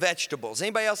pickled vegetables?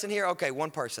 Anybody else in here? Okay, one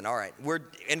person. All right.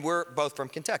 We're both from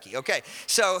Kentucky. Okay.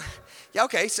 So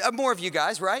more of you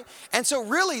guys, right? And so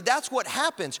really that's what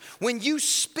happens. When you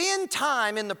spend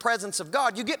time in the presence of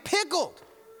God, you get pickled.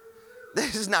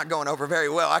 This is not going over very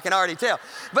well, I can already tell.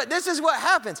 But this is what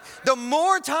happens. The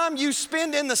more time you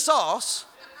spend in the sauce,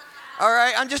 all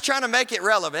right, I'm just trying to make it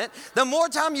relevant. The more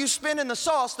time you spend in the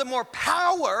sauce, the more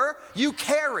power you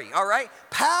carry, all right?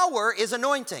 Power is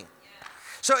anointing.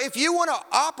 So if you want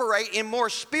to operate in more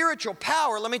spiritual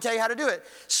power, let me tell you how to do it.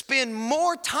 Spend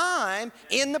more time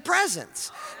in the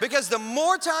presence. Because the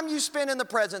more time you spend in the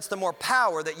presence, the more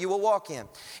power that you will walk in.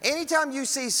 Anytime you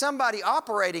see somebody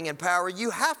operating in power,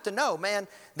 you have to know, man,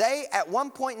 they at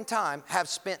one point in time have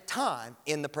spent time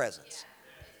in the presence.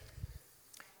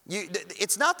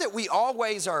 It's not that we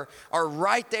always are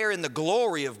right there in the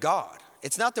glory of God.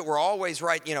 It's not that we're always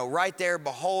right there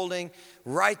beholding,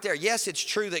 right there. Yes, it's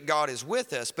true that God is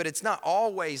with us, but it's not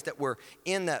always that we're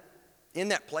in that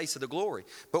place of the glory.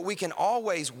 But we can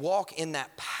always walk in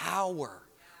that power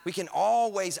We can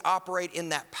always operate in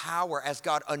that power as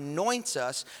God anoints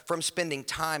us from spending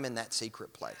time in that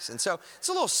secret place. And so it's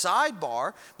a little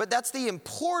sidebar, but that's the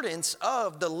importance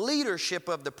of the leadership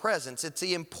of the presence. It's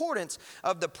the importance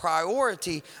of the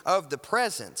priority of the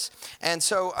presence. And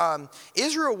so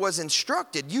Israel was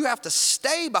instructed, you have to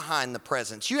stay behind the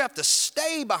presence. You have to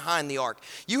stay behind the ark.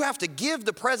 You have to give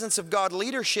the presence of God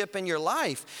leadership in your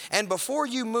life. And before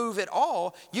you move at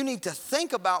all, you need to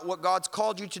think about what God's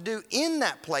called you to do in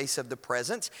that place of the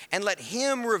presence and let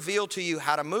him reveal to you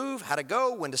how to move, how to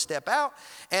go, when to step out.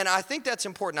 And I think that's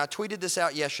important. I tweeted this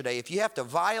out yesterday. If you have to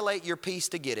violate your peace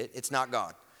to get it, it's not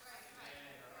God.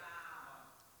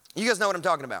 You guys know what I'm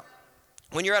talking about.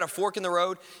 When you're at a fork in the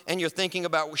road and you're thinking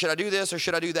about, should I do this or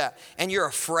should I do that? And you're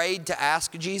afraid to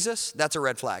ask Jesus, that's a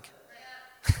red flag.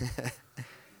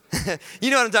 You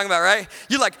know what I'm talking about, right?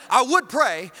 You're like, I would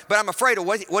pray, but I'm afraid of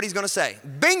what he's going to say.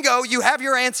 Bingo, you have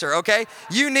your answer, okay?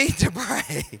 You need to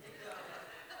pray.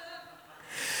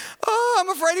 Oh, I'm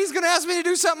afraid he's going to ask me to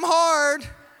do something hard,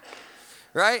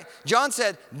 right? John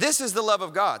said, this is the love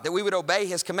of God, that we would obey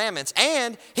his commandments.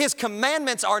 And his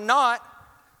commandments are not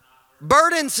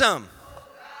burdensome,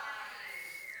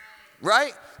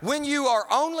 right? When you are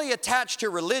only attached to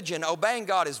religion, obeying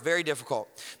God is very difficult.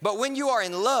 But when you are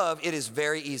in love, it is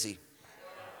very easy.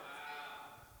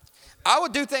 I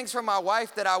would do things for my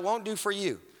wife that I won't do for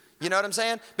you. You know what I'm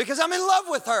saying? Because I'm in love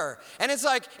with her. And it's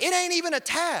like, it ain't even a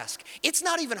task. It's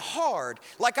not even hard.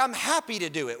 Like, I'm happy to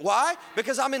do it. Why?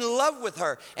 Because I'm in love with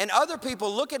her. And other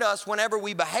people look at us whenever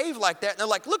we behave like that. And they're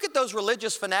like, look at those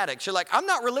religious fanatics. You're like, I'm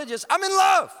not religious. I'm in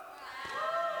love.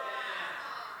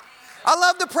 I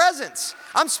love the presence.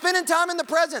 I'm spending time in the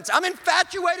presence. I'm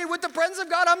infatuated with the presence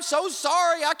of God. I'm so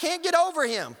sorry I can't get over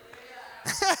him.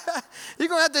 You're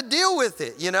going to have to deal with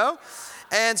it, you know?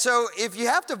 And so if you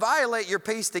have to violate your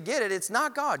peace to get it, it's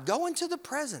not God. Go into the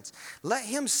presence. Let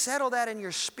him settle that in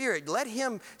your spirit. Let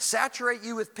him saturate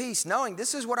you with peace, knowing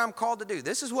this is what I'm called to do.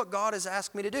 This is what God has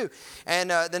asked me to do. And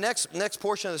the next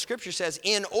portion of the scripture says,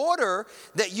 in order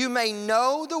that you may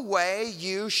know the way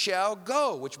you shall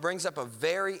go, which brings up a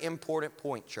very important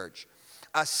point, church.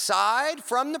 Aside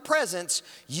from the presence,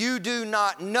 you do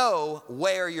not know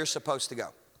where you're supposed to go.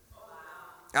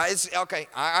 Okay,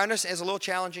 I understand it's a little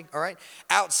challenging, all right?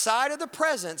 Outside of the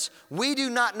presence, we do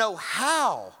not know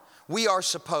how we are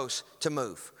supposed to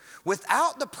move.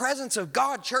 Without the presence of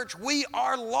God, church, we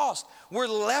are lost. We're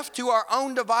left to our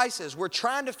own devices. We're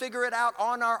trying to figure it out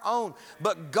on our own.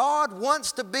 But God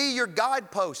wants to be your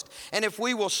guidepost. And if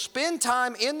we will spend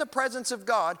time in the presence of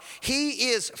God,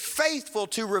 he is faithful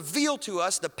to reveal to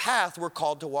us the path we're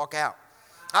called to walk out.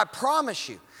 I promise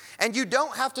you. And you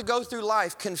don't have to go through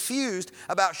life confused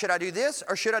about, should I do this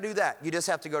or should I do that? You just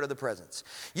have to go to the presence.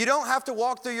 You don't have to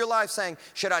walk through your life saying,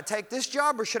 should I take this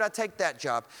job or should I take that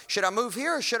job? Should I move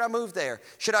here or should I move there?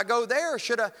 Should I go there or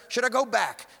should I go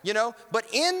back? You know, but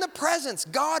in the presence,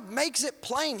 God makes it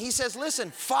plain. He says,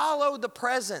 listen, follow the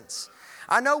presence.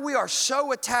 I know we are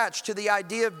so attached to the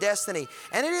idea of destiny.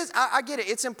 And it is, I get it,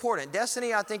 it's important.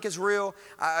 Destiny, I think, is real.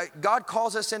 God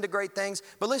calls us into great things.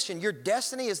 But listen, your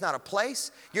destiny is not a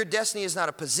place. Your destiny is not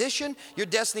a position. Your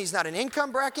destiny is not an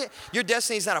income bracket. Your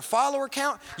destiny is not a follower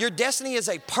count. Your destiny is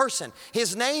a person.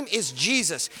 His name is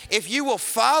Jesus. If you will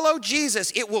follow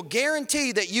Jesus, it will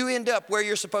guarantee that you end up where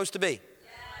you're supposed to be.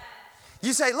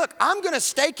 You say, look, I'm going to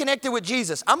stay connected with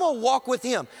Jesus. I'm going to walk with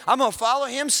him. I'm going to follow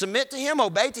him, submit to him,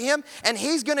 obey to him, and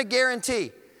he's going to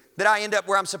guarantee that I end up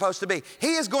where I'm supposed to be.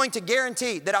 He is going to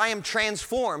guarantee that I am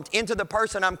transformed into the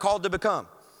person I'm called to become.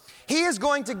 He is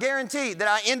going to guarantee that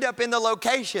I end up in the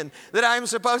location that I am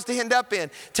supposed to end up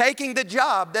in, taking the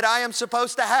job that I am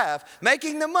supposed to have,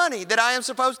 making the money that I am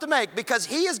supposed to make, because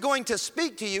he is going to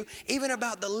speak to you even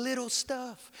about the little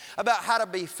stuff, about how to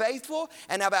be faithful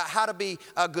and about how to be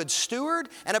a good steward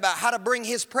and about how to bring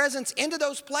his presence into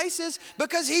those places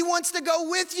because he wants to go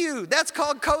with you. That's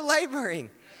called co-laboring.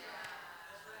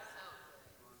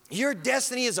 Your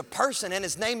destiny is a person, and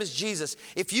his name is Jesus.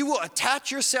 If you will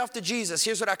attach yourself to Jesus,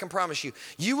 here's what I can promise you.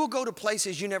 You will go to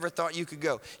places you never thought you could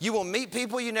go. You will meet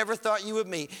people you never thought you would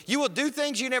meet. You will do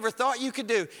things you never thought you could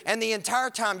do. And the entire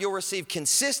time you'll receive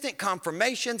consistent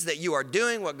confirmations that you are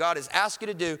doing what God has asked you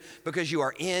to do because you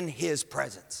are in his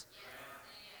presence.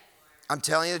 I'm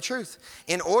telling you the truth.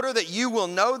 In order that you will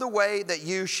know the way that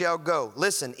you shall go.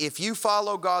 Listen, if you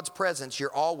follow God's presence,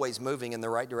 you're always moving in the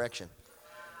right direction.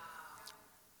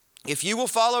 If you will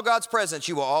follow God's presence,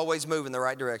 you will always move in the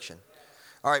right direction.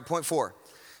 All right, point 4.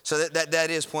 So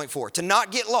that is point 4. To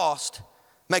not get lost,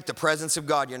 make the presence of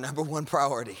God your number one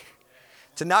priority.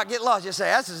 To not get lost. Just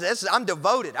say, I'm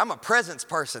devoted. I'm a presence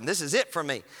person. This is it for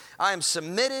me. I am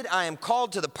submitted. I am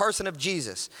called to the person of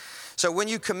Jesus. So when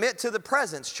you commit to the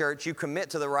presence, church, you commit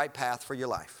to the right path for your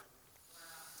life.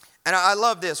 And I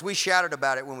love this. We shouted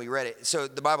about it when we read it. So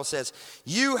the Bible says,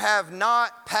 you have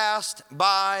not passed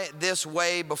by this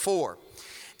way before.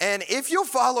 And if you'll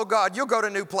follow God, you'll go to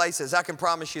new places. I can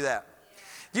promise you that.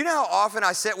 Do you know how often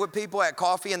I sit with people at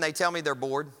coffee and they tell me they're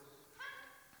bored?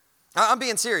 I'm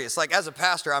being serious. Like as a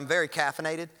pastor, I'm very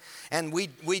caffeinated and we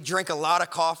drink a lot of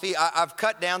coffee. I've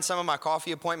cut down some of my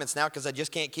coffee appointments now because I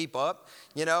just can't keep up,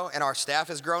 and our staff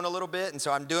has grown a little bit. And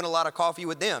so I'm doing a lot of coffee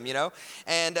with them,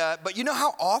 And, but you know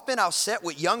how often I'll sit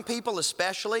with young people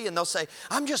especially and they'll say,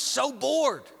 I'm just so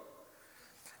bored.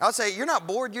 I'll say, you're not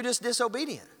bored, you're just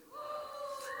disobedient.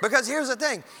 Because here's the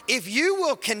thing, if you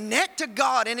will connect to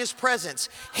God in His presence,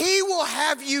 He will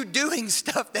have you doing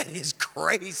stuff that is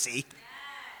crazy.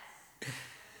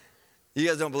 You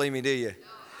guys don't believe me, do you?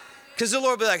 Because the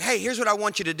Lord will be like, hey, here's what I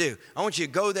want you to do. I want you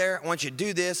to go there. I want you to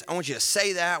do this. I want you to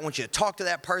say that. I want you to talk to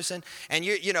that person. And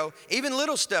even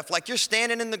little stuff like you're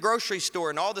standing in the grocery store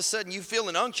and all of a sudden you feel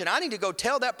an unction. I need to go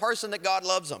tell that person that God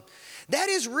loves them. That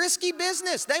is risky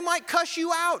business. They might cuss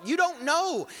you out. You don't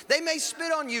know. They may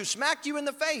spit on you, smack you in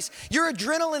the face. Your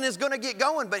adrenaline is going to get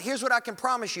going. But here's what I can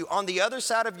promise you. On the other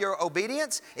side of your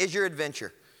obedience is your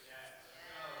adventure.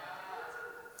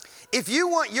 If you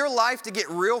want your life to get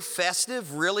real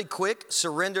festive really quick,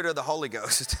 surrender to the Holy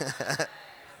Ghost.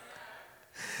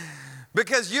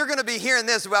 Because you're going to be hearing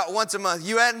this about once a month.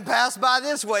 You hadn't passed by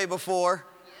this way before.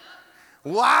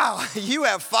 Wow, you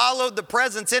have followed the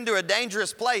presence into a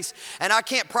dangerous place. And I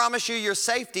can't promise you your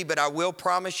safety, but I will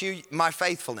promise you my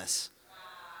faithfulness.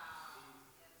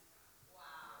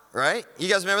 Right? You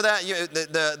guys remember that?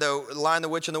 The Lion, the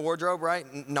Witch, and the Wardrobe, right?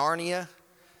 Narnia.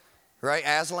 Right,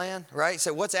 Aslan, right?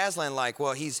 So what's Aslan like?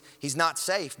 Well, he's not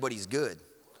safe, but he's good.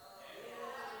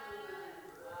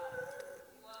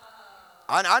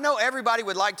 I know everybody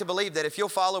would like to believe that if you'll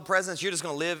follow presence, you're just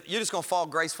going to fall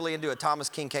gracefully into a Thomas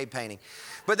Kincaid painting.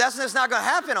 But that's just not going to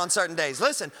happen on certain days.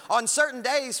 Listen, on certain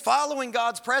days, following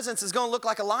God's presence is going to look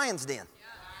like a lion's den.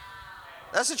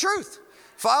 That's the truth.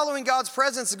 Following God's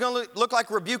presence is going to look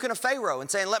like rebuking a Pharaoh and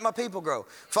saying, let my people go.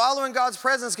 Following God's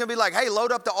presence is going to be like, hey,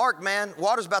 load up the ark, man.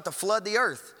 Water's about to flood the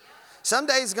earth. Some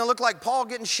days it's going to look like Paul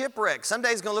getting shipwrecked. Some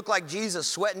days it's going to look like Jesus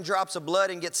sweating drops of blood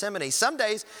in Gethsemane. Some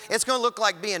days it's going to look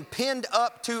like being pinned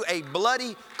up to a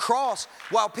bloody cross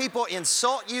while people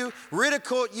insult you,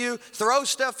 ridicule you, throw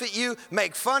stuff at you,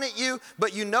 make fun at you.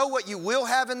 But you know what you will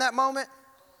have in that moment?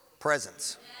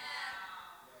 Presence.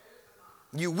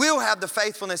 You will have the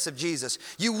faithfulness of Jesus.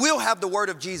 You will have the word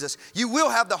of Jesus. You will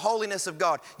have the holiness of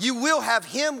God. You will have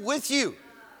Him with you.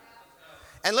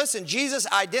 And listen,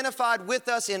 Jesus identified with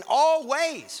us in all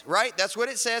ways, right? That's what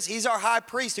it says. He's our high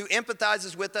priest who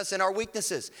empathizes with us in our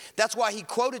weaknesses. That's why He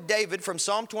quoted David from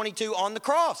Psalm 22 on the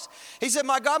cross. He said,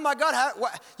 my God,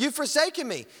 you've forsaken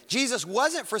me. Jesus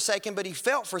wasn't forsaken, but He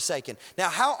felt forsaken. Now,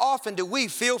 how often do we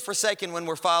feel forsaken when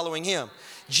we're following Him?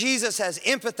 Jesus has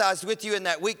empathized with you in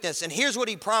that weakness. And here's what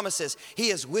He promises. He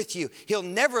is with you. He'll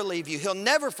never leave you. He'll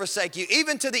never forsake you.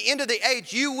 Even to the end of the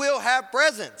age, you will have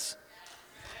presence.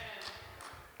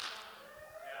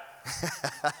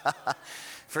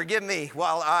 Forgive me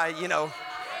while I,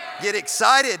 get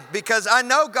excited because I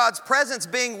know God's presence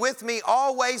being with me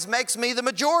always makes me the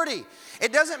majority.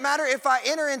 It doesn't matter if I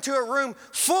enter into a room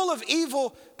full of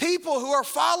evil people who are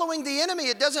following the enemy.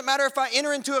 It doesn't matter if I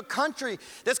enter into a country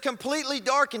that's completely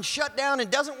dark and shut down and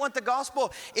doesn't want the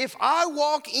gospel. If I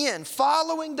walk in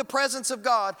following the presence of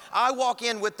God, I walk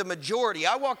in with the majority.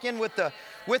 I walk in with the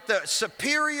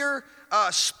superior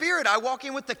spirit. I walk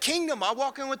in with the kingdom. I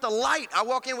walk in with the light. I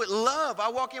walk in with love. I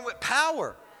walk in with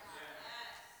power.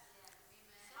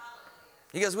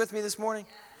 You guys with me this morning?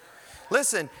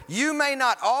 Listen, you may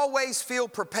not always feel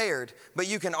prepared, but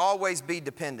you can always be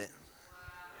dependent.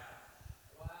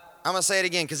 I'm going to say it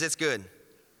again because it's good.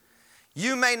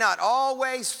 You may not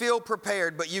always feel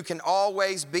prepared, but you can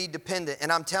always be dependent.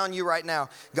 And I'm telling you right now,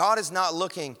 God is not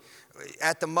looking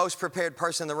at the most prepared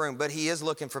person in the room, but He is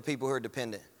looking for people who are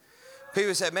dependent.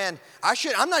 People say, man,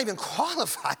 I'm not even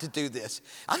qualified to do this.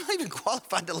 I'm not even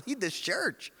qualified to lead this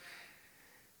church.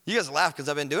 You guys laugh because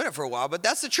I've been doing it for a while, but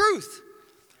that's the truth.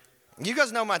 You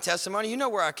guys know my testimony. You know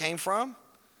where I came from.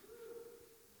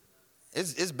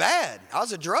 It's bad. I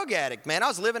was a drug addict, man. I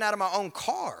was living out of my own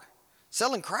car,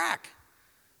 selling crack.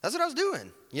 That's what I was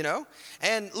doing,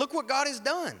 And look what God has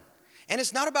done. And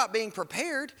it's not about being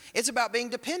prepared. It's about being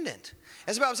dependent.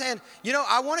 It's about saying,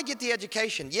 I want to get the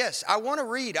education. Yes, I want to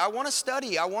read. I want to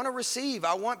study. I want to receive.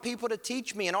 I want people to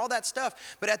teach me and all that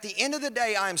stuff. But at the end of the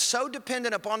day, I am so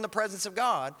dependent upon the presence of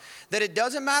God that it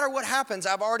doesn't matter what happens.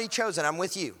 I've already chosen. I'm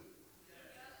with you.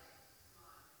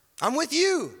 I'm with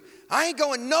you. I ain't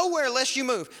going nowhere unless you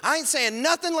move. I ain't saying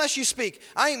nothing unless you speak.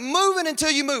 I ain't moving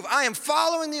until you move. I am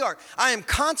following the ark. I am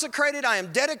consecrated. I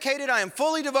am dedicated. I am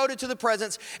fully devoted to the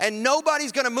presence. And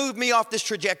nobody's going to move me off this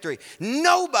trajectory.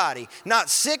 Nobody. Not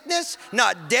sickness,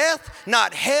 not death,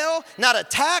 not hell, not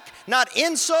attack, not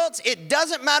insults. It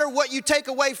doesn't matter what you take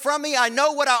away from me. I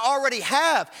know what I already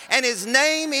have. And his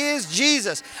name is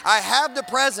Jesus. I have the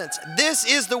presence. This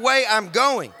is the way I'm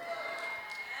going.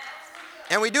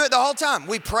 And we do it the whole time.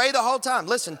 We pray the whole time.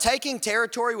 Listen, taking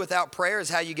territory without prayer is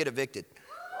how you get evicted.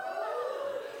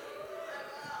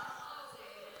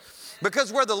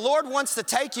 Because where the Lord wants to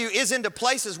take you is into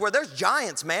places where there's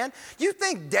giants, man. You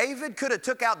think David could have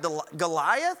took out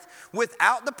Goliath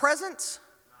without the presence?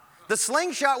 The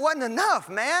slingshot wasn't enough,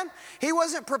 man. He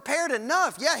wasn't prepared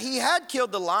enough. Yeah, he had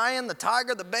killed the lion, the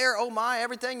tiger, the bear, oh my,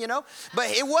 everything, But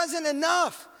it wasn't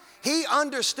enough. He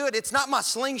understood it's not my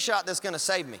slingshot that's going to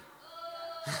save me.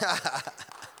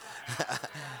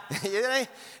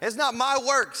 It's not my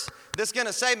works that's going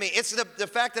to save me. It's the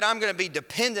fact that I'm going to be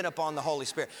dependent upon the Holy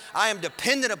Spirit. I am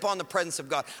dependent upon the presence of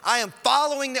God. I am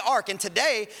following the ark. And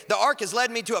today, the ark has led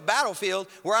me to a battlefield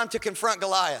where I'm to confront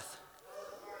Goliath.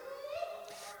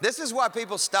 This is why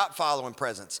people stop following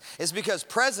presence. It's because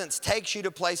presence takes you to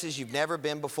places you've never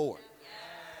been before.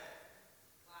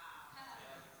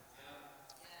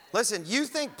 Listen, you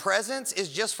think presence is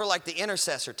just for like the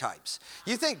intercessor types.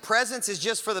 You think presence is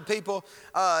just for the people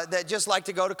that just like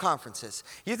to go to conferences.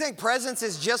 You think presence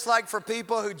is just like for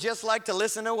people who just like to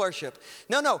listen to worship.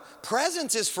 No,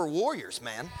 presence is for warriors,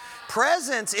 man.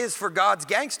 Presence is for God's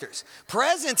gangsters.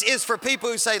 Presence is for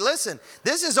people who say, listen,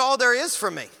 this is all there is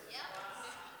for me.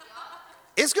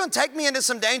 It's going to take me into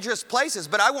some dangerous places,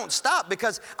 but I won't stop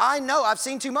because I know I've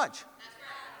seen too much.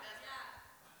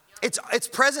 It's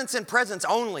presence and presence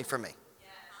only for me.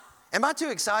 Am I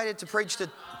too excited to preach to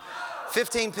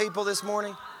 15 people this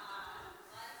morning?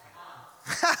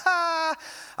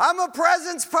 I'm a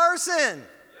presence person.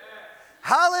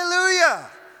 Hallelujah.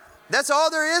 That's all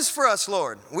there is for us,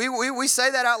 Lord. We say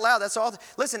that out loud. That's all.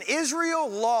 Listen, Israel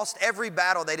lost every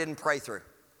battle they didn't pray through.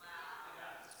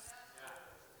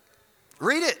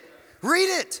 Read it.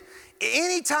 Read it.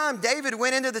 Anytime David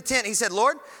went into the tent, he said,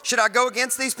 Lord, should I go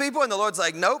against these people? And the Lord's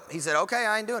like, nope. He said, okay,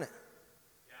 I ain't doing it.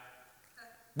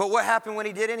 But what happened when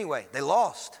he did anyway? They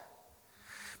lost.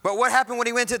 But what happened when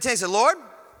he went to the tent? He said, Lord,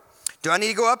 do I need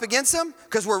to go up against them?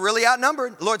 Because we're really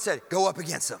outnumbered. The Lord said, go up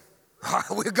against them. All right,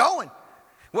 we're going.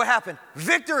 What happened?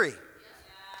 Victory.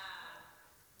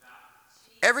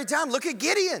 Every time, look at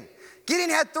Gideon.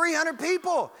 Gideon had 300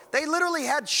 people. They literally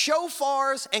had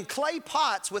shofars and clay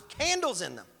pots with candles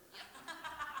in them.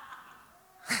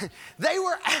 They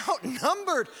were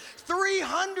outnumbered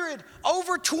 300,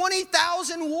 over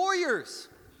 20,000 warriors.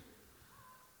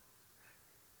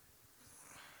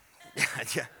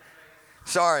 Yeah.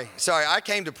 Sorry. I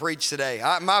came to preach today.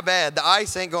 My bad. The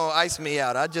ice ain't going to ice me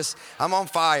out. I'm on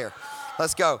fire.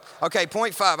 Let's go. Okay,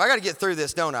 point 5. I got to get through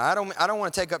this, don't I? I don't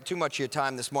want to take up too much of your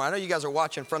time this morning. I know you guys are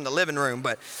watching from the living room,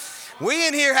 but we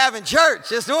in here having church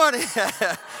this morning.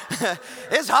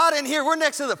 It's hot in here. We're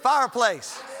next to the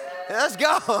fireplace. Let's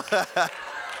go.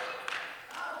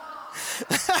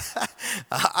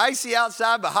 Icy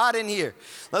outside, but hot in here.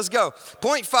 Let's go.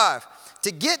 Point 5.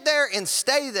 To get there and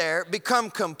stay there, become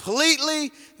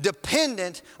completely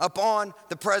dependent upon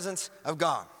the presence of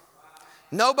God.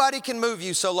 Nobody can move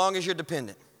you so long as you're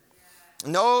dependent.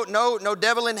 No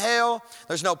devil in hell.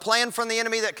 There's no plan from the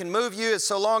enemy that can move you as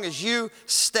so long as you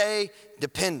stay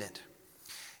dependent.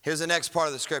 Here's the next part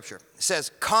of the scripture. It says,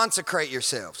 consecrate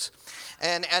yourselves.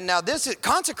 And now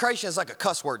consecration is like a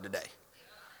cuss word today,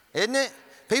 isn't it?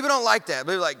 People don't like that.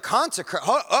 They're like, consecrate.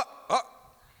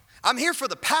 I'm here for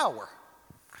the power,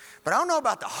 but I don't know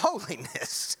about the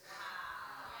holiness.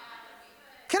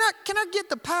 Can I get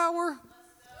the power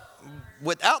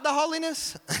without the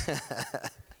holiness?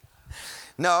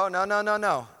 No.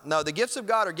 No, the gifts of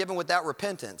God are given without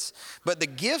repentance. But the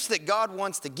gifts that God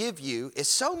wants to give you is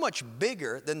so much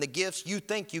bigger than the gifts you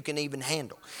think you can even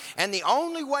handle. And the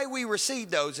only way we receive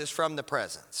those is from the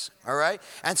presence, all right?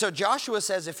 And so Joshua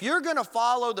says, if you're going to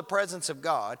follow the presence of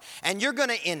God and you're going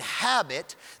to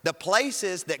inhabit the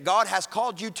places that God has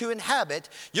called you to inhabit,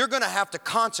 you're going to have to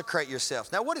consecrate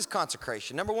yourselves. Now, what is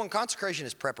consecration? Number one, consecration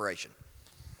is preparation,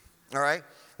 all right?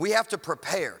 We have to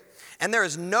prepare. And there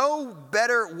is no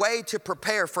better way to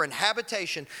prepare for an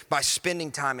habitation by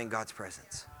spending time in God's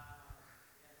presence.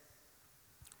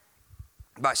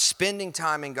 By spending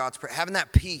time in God's presence, having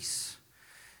that peace,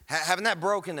 having that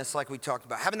brokenness like we talked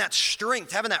about, having that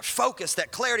strength, having that focus,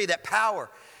 that clarity, that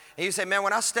power. And you say, man,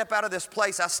 when I step out of this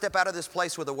place, I step out of this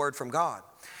place with a word from God.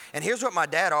 And here's what my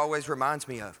dad always reminds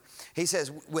me of. He says,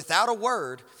 without a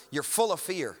word, you're full of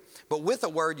fear. But with a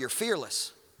word, you're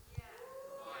fearless.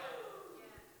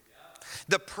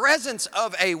 The presence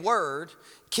of a word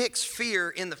kicks fear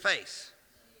in the face.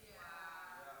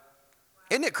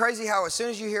 Isn't it crazy how as soon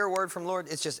as you hear a word from the Lord,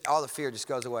 it's just all the fear just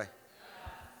goes away.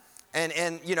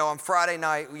 And you know, on Friday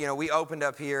night, you know, we opened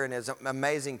up here and it was an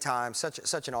amazing time,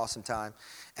 such an awesome time.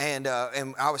 And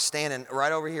I was standing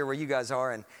right over here where you guys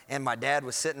are, and my dad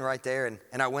was sitting right there,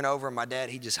 and I went over, and my dad,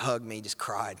 he just hugged me, just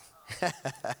cried.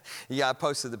 Yeah, I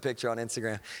posted the picture on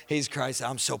Instagram. He's cried, he said,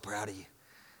 I'm so proud of you.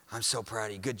 I'm so proud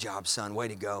of you. Good job, son. Way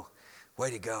to go.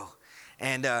 Way to go.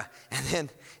 And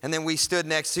then we stood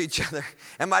next to each other.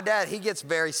 And my dad, he gets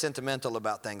very sentimental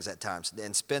about things at times.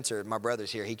 And Spencer, my brother's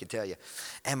here, he could tell you.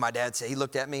 And my dad said, he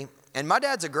looked at me. And my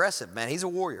dad's aggressive, man. He's a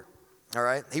warrior. All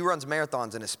right? He runs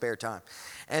marathons in his spare time.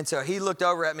 And so he looked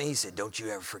over at me. He said, don't you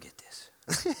ever forget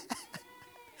this.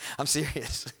 I'm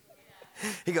serious.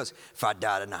 He goes, if I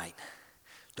die tonight,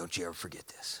 don't you ever forget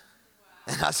this.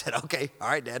 And I said, okay, all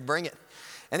right, Dad, bring it.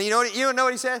 And you know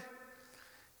what he said?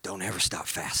 Don't ever stop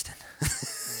fasting.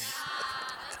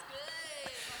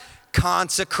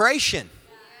 Consecration,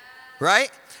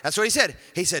 right? That's what he said.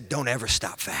 He said, don't ever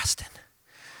stop fasting.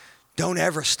 Don't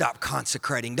ever stop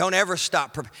consecrating. Don't ever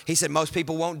stop. He said, most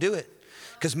people won't do it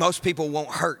because most people won't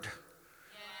hurt.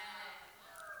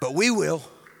 But we will.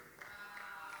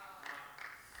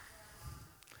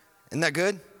 Isn't that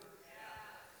good?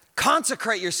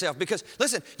 Consecrate yourself because,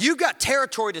 listen, you've got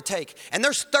territory to take, and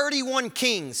there's 31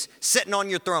 kings sitting on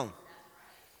your throne.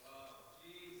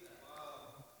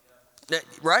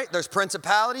 Right? There's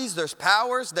principalities, there's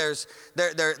powers, there's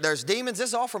demons. This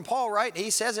is all from Paul, right? He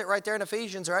says it right there in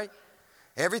Ephesians, right?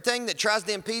 Everything that tries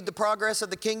to impede the progress of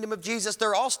the kingdom of Jesus,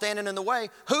 they're all standing in the way.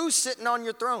 Who's sitting on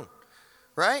your throne?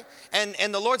 Right?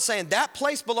 And the Lord's saying that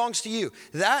place belongs to you.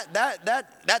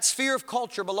 That sphere of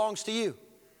culture belongs to you.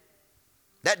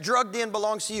 That drug den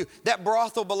belongs to you. That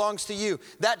brothel belongs to you.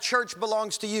 That church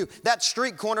belongs to you. That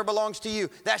street corner belongs to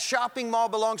you. That shopping mall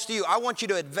belongs to you. I want you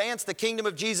to advance the kingdom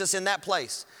of Jesus in that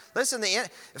place. Listen,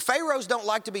 pharaohs don't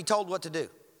like to be told what to do.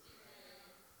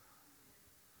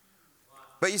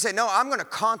 But you say, no, I'm going to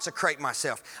consecrate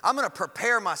myself. I'm going to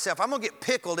prepare myself. I'm going to get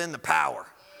pickled in the power.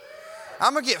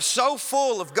 I'm going to get so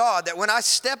full of God that when I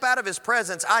step out of His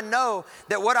presence, I know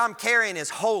that what I'm carrying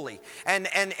is holy. And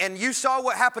you saw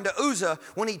what happened to Uzzah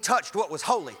when he touched what was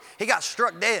holy. He got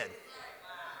struck dead.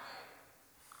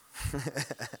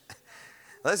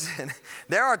 Listen,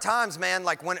 there are times, man,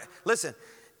 like listen,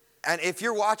 and if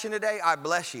you're watching today, I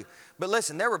bless you. But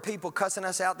listen, there were people cussing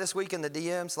us out this week in the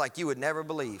DMs like you would never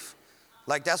believe.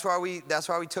 Like that's why we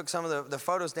took some of the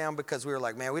photos down, because we were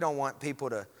like, man, we don't want people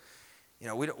to, you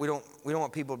know, we don't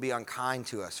want people to be unkind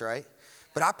to us, right?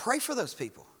 But I pray for those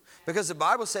people because the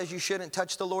Bible says you shouldn't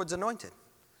touch the Lord's anointed.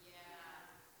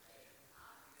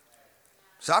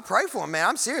 So I pray for them, man.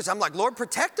 I'm serious. I'm like, Lord,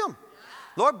 protect them.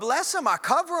 Lord, bless them. I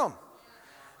cover them.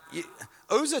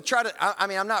 Uzzah tried to,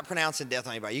 I'm not pronouncing death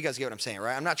on anybody. You guys get what I'm saying,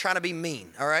 right? I'm not trying to be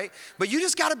mean, all right? But you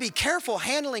just got to be careful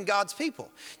handling God's people.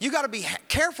 You got to be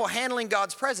careful handling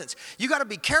God's presence. You got to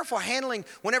be careful handling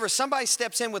whenever somebody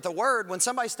steps in with a word, when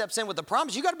somebody steps in with a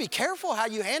promise. You got to be careful how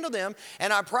you handle them.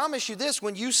 And I promise you this,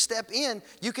 when you step in,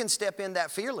 you can step in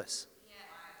that fearless.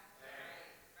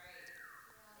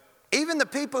 Even the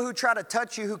people who try to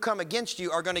touch you, who come against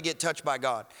you, are going to get touched by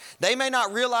God. They may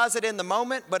not realize it in the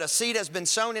moment, but a seed has been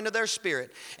sown into their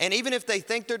spirit. And even if they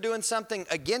think they're doing something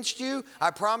against you,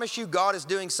 I promise you God is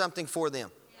doing something for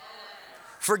them. Yes.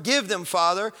 Forgive them,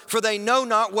 Father, for they know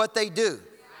not what they do.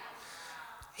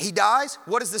 He dies.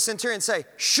 What does the centurion say?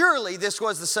 Surely this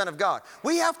was the Son of God.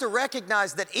 We have to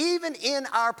recognize that even in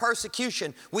our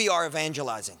persecution, we are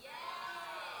evangelizing.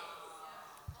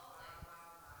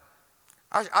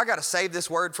 I got to save this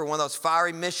word for one of those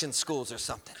fiery mission schools or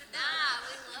something. We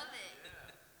love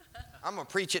it. I'm going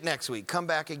to preach it next week. Come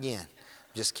back again.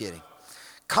 Just kidding.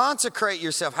 Consecrate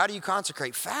yourself. How do you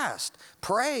consecrate? Fast,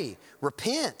 pray,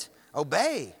 repent,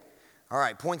 obey. All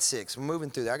right, point 6. We're moving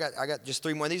through there. I got just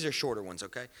 3 more. These are shorter ones,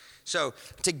 okay? So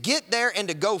to get there and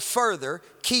to go further,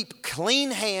 keep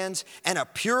clean hands and a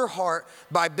pure heart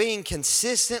by being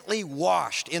consistently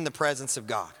washed in the presence of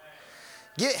God.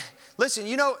 Listen,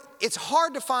 you know, it's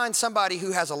hard to find somebody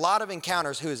who has a lot of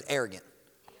encounters who is arrogant.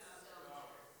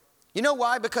 You know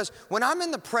why? Because when I'm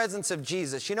in the presence of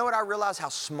Jesus, you know what? I realize how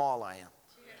small I am.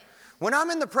 When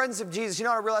I'm in the presence of Jesus, you know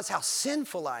what? I realize how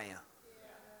sinful I am.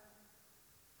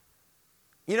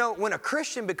 You know, when a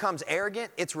Christian becomes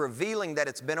arrogant, it's revealing that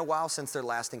it's been a while since their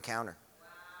last encounter.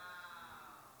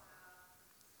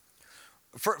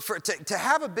 To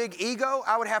have a big ego,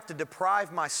 I would have to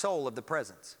deprive my soul of the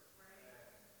presence.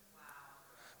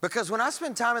 Because when I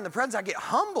spend time in the presence, I get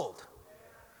humbled.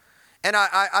 And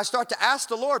I start to ask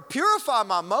the Lord, purify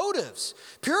my motives,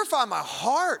 purify my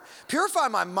heart, purify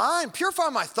my mind, purify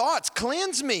my thoughts,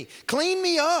 cleanse me, clean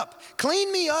me up,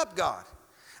 God.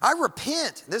 I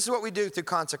repent. This is what we do through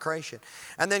consecration.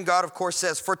 And then God, of course,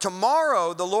 says, for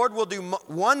tomorrow the Lord will do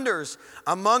wonders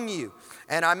among you.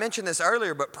 And I mentioned this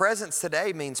earlier, but presence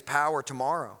today means power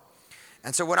tomorrow.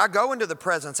 And so when I go into the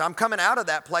presence, I'm coming out of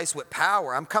that place with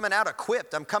power. I'm coming out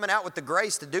equipped. I'm coming out with the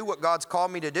grace to do what God's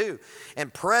called me to do.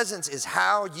 And presence is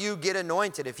how you get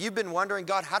anointed. If you've been wondering,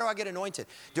 God, how do I get anointed?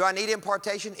 Do I need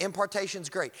impartation? Impartation's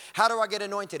great. How do I get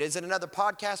anointed? Is it another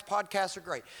podcast? Podcasts are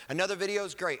great. Another video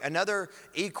is great. Another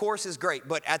e-course is great.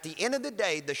 But at the end of the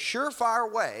day, the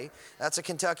surefire way, that's a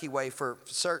Kentucky way for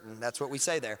certain. That's what we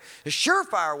say there. The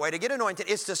surefire way to get anointed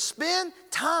is to spend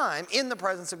time in the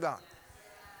presence of God.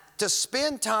 To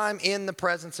spend time in the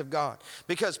presence of God.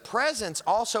 Because presence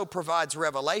also provides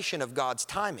revelation of God's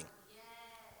timing.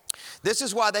 This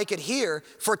is why they could hear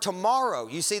for tomorrow.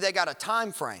 You see, they got a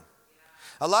time frame.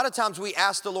 A lot of times we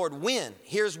ask the Lord when.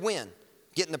 Here's when.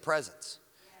 Get in the presence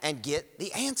and get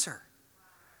the answer.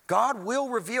 God will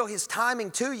reveal His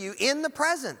timing to you in the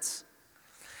presence.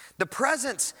 The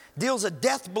presence deals a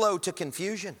death blow to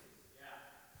confusion.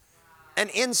 And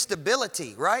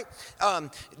instability, right?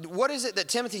 What is it that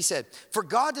Timothy said? For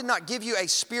God did not give you a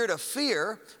spirit of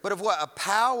fear, but of what? A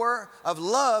power of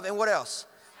love and what else?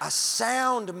 A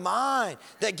sound mind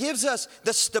that gives us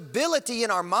the stability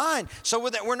in our mind so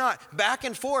that we're not back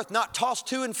and forth, not tossed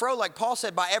to and fro, like Paul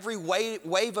said, by every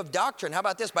wave of doctrine. How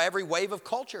about this? By every wave of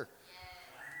culture.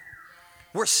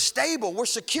 We're stable, we're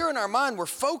secure in our mind, we're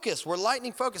focused, we're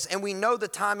lightning focused, and we know the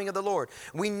timing of the Lord.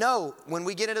 We know when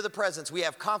we get into the presence, we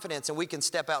have confidence and we can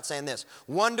step out saying this,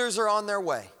 wonders are on their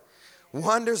way.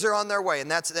 Wonders are on their way,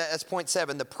 and that's point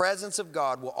 7. The presence of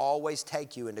God will always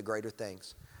take you into greater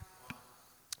things.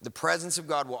 The presence of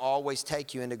God will always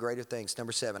take you into greater things.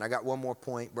 Number 7, I got one more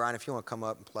point. Brian, if you want to come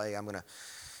up and play, I'm going to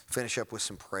finish up with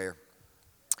some prayer.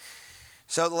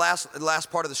 So the last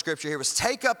part of the scripture here was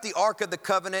take up the ark of the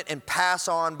covenant and pass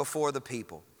on before the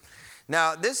people.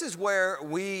 Now, this is where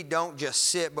we don't just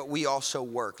sit, but we also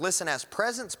work. Listen, as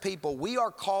presence people, we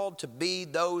are called to be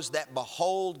those that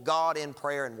behold God in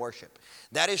prayer and worship.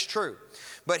 That is true.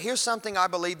 But here's something I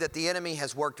believe that the enemy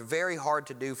has worked very hard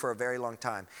to do for a very long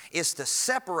time, is to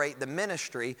separate the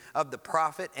ministry of the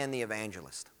prophet and the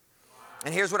evangelist.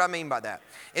 And here's what I mean by that,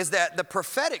 is that the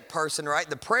prophetic person, right,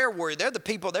 the prayer warrior, they're the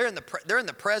people, they're in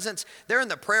the presence, they're in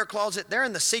the prayer closet, they're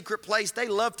in the secret place, they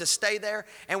love to stay there.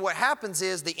 And what happens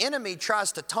is the enemy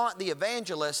tries to taunt the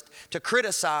evangelist to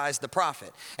criticize the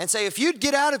prophet and say, if you'd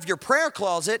get out of your prayer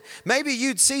closet, maybe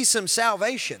you'd see some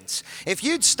salvations. If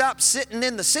you'd stop sitting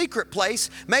in the secret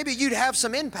place, maybe you'd have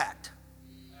some impact.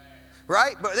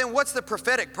 Right? But then what's the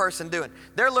prophetic person doing?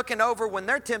 They're looking over when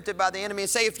they're tempted by the enemy and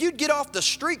say, if you'd get off the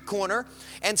street corner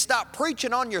and stop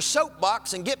preaching on your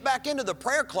soapbox and get back into the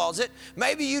prayer closet,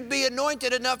 maybe you'd be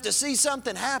anointed enough to see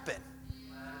something happen.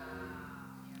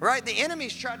 Right? The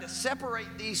enemy's tried to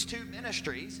separate these two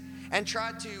ministries and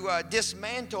tried to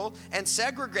dismantle and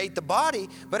segregate the body.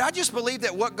 But I just believe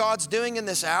that what God's doing in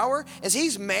this hour is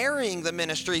He's marrying the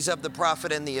ministries of the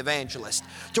prophet and the evangelist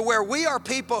to where we are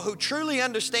people who truly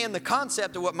understand the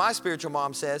concept of what my spiritual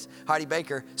mom says, Heidi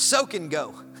Baker, soak and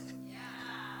go.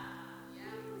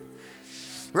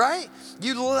 Right?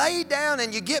 You lay down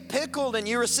and you get pickled and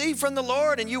you receive from the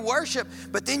Lord and you worship,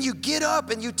 but then you get up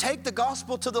and you take the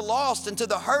gospel to the lost and to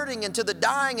the hurting and to the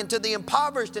dying and to the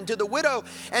impoverished and to the widow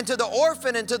and to the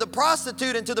orphan and to the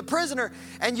prostitute and to the prisoner,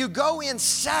 and you go in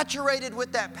saturated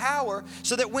with that power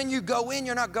so that when you go in,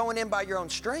 you're not going in by your own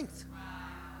strength.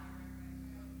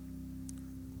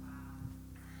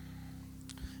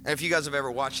 And if you guys have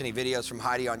ever watched any videos from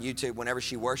Heidi on YouTube, whenever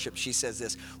she worships, she says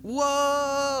this,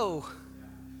 whoa.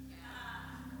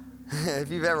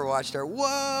 If you've ever watched her,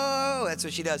 whoa, that's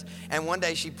what she does. And one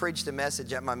day she preached a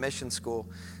message at my mission school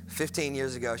 15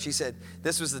 years ago. She said,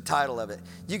 this was the title of it.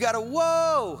 You got to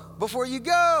whoa before you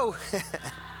go.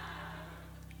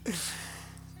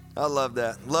 I love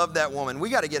that. Love that woman. We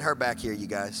got to get her back here, you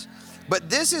guys. But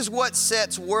this is what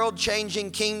sets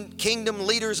world-changing kingdom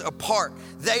leaders apart.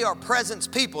 They are presence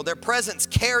people. They're presence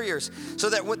carriers. So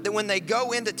that when they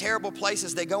go into terrible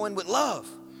places, they go in with love.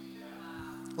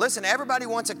 Listen, everybody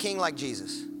wants a king like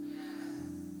Jesus.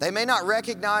 They may not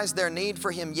recognize their need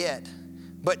for him yet,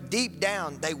 but deep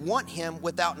down, they want him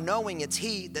without knowing it's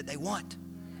he that they want.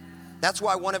 That's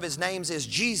why one of his names is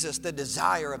Jesus, the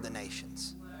desire of the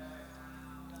nations.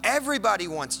 Everybody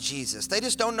wants Jesus. They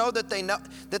just don't know that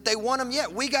they want him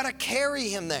yet. We got to carry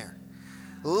him there.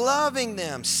 Loving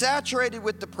them, saturated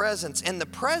with the presence. And the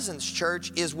presence,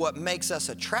 church, is what makes us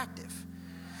attractive.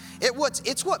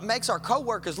 It's what makes our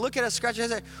coworkers look at us, scratch their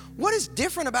head, and say, what is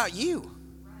different about you?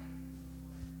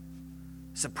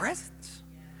 It's the presence.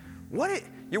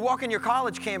 You walk in your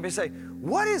college campus and say,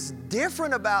 what is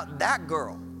different about that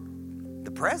girl?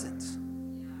 The presence.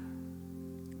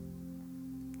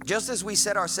 Just as we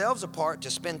set ourselves apart to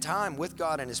spend time with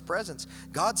God in his presence,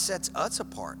 God sets us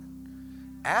apart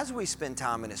as we spend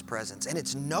time in his presence. And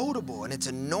it's notable, and it's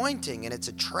anointing, and it's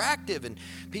attractive, and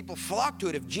people flock to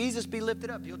it. If Jesus be lifted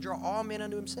up, he'll draw all men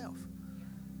unto himself.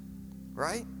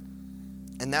 Right?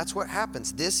 And that's what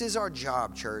happens. This is our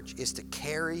job, church, is to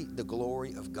carry the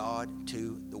glory of God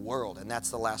to the world. And that's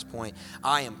the last point.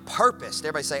 I am purposed.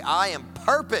 Everybody say, I am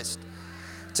purposed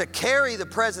to carry the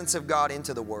presence of God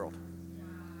into the world.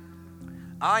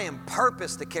 I am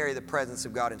purposed to carry the presence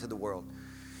of God into the world.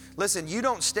 Listen, you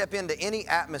don't step into any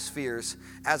atmospheres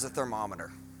as a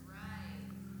thermometer.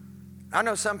 I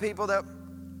know some people that,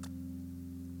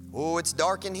 it's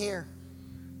dark in here.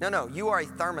 No, you are a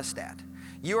thermostat.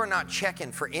 You are not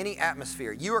checking for any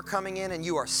atmosphere. You are coming in and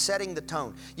you are setting the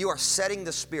tone. You are setting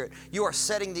the spirit. You are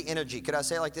setting the energy. Could I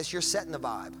say it like this? You're setting the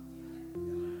vibe.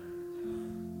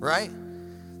 Right?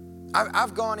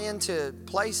 I've gone into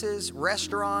places,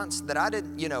 restaurants that I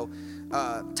didn't,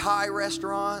 Thai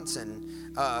restaurants and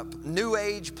New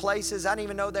Age places. I didn't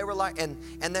even know they were like, and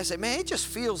they say, man, it just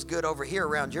feels good over here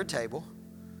around your table.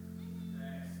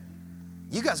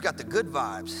 You guys got the good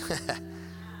vibes.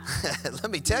 Let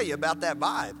me tell you about that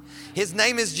vibe. His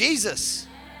name is Jesus.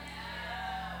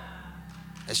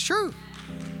 It's true.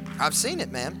 I've seen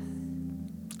it, man.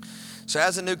 So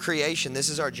as a new creation, this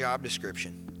is our job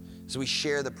description. As we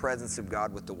share the presence of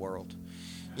God with the world.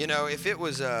 If it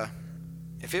was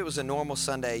a normal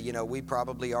Sunday, we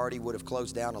probably already would have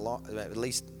closed down at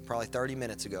least probably 30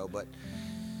 minutes ago. But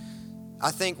I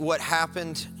think what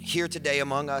happened here today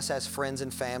among us as friends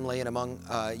and family, and among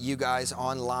you guys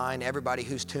online, everybody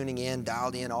who's tuning in,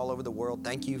 dialed in all over the world,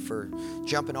 thank you for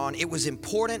jumping on. It was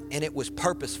important and it was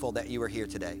purposeful that you were here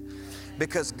today.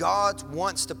 Because God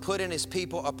wants to put in his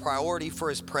people a priority for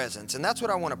his presence. And that's what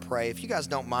I want to pray. If you guys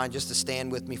don't mind, just to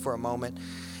stand with me for a moment.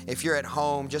 If you're at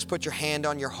home, just put your hand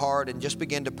on your heart and just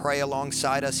begin to pray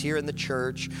alongside us here in the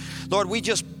church. Lord, we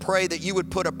just pray that you would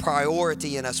put a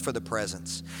priority in us for the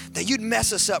presence. That you'd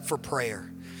mess us up for prayer.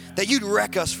 That you'd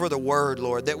wreck us for the word,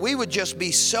 Lord. That we would just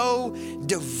be so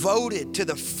devoted to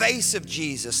the face of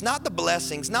Jesus. Not the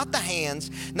blessings, not the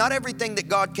hands, not everything that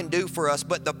God can do for us,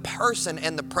 but the person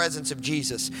and the presence of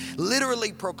Jesus.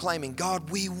 Literally proclaiming, God,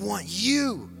 we want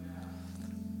you.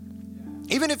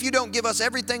 Even if you don't give us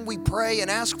everything we pray and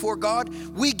ask for, God,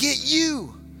 we get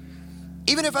you.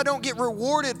 Even if I don't get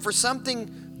rewarded for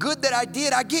something good that I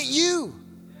did, I get you.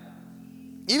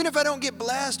 Even if I don't get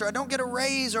blessed or I don't get a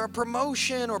raise or a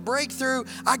promotion or breakthrough,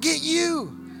 I get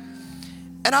you.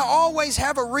 And I always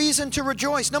have a reason to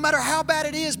rejoice, no matter how bad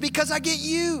it is, because I get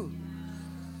you.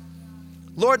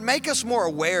 Lord, make us more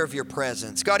aware of your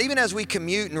presence. God, even as we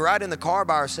commute and ride in the car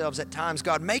by ourselves at times,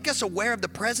 God, make us aware of the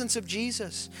presence of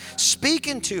Jesus,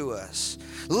 speaking to us,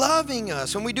 loving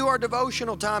us. When we do our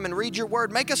devotional time and read your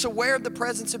word, make us aware of the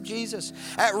presence of Jesus.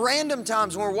 At random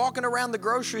times when we're walking around the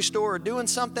grocery store or doing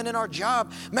something in our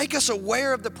job, make us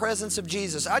aware of the presence of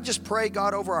Jesus. I just pray,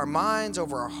 God, over our minds,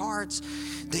 over our hearts,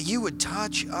 that you would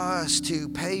touch us to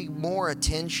pay more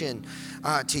attention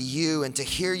to you and to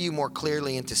hear you more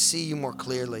clearly and to see you more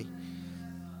clearly.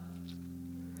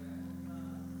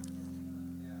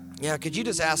 Yeah, could you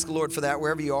just ask the Lord for that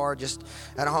wherever you are, just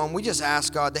at home? We just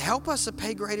ask God to help us to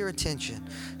pay greater attention.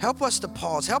 Help us to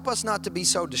pause. Help us not to be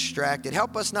so distracted.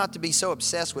 Help us not to be so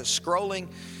obsessed with scrolling,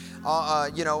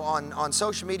 on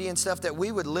social media and stuff, that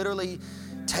we would literally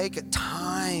take a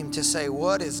time to say,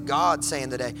 what is God saying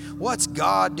today? What's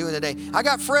God doing today? I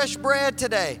got fresh bread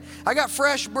today. I got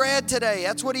fresh bread today.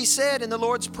 That's what he said in the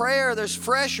Lord's Prayer. There's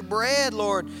fresh bread,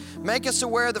 Lord. Make us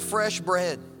aware of the fresh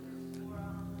bread.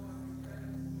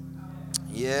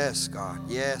 Yes, God.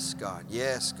 Yes, God.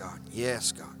 Yes, God.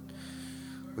 Yes, God.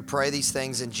 We pray these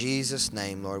things in Jesus'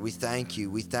 name, Lord. We thank you.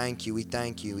 We thank you. We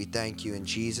thank you. We thank you in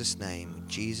Jesus' name. In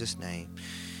Jesus' name.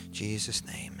 Jesus'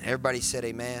 name. Everybody said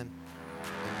amen.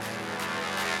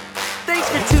 Thanks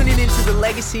for tuning into the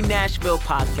Legacy Nashville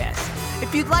podcast.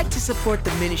 If you'd like to support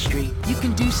the ministry, you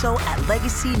can do so at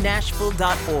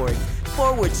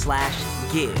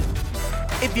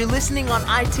legacynashville.org/give. If you're listening on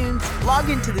iTunes, log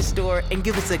into the store and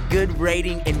give us a good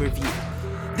rating and review.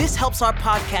 This helps our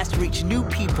podcast reach new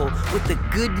people with the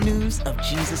good news of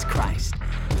Jesus Christ.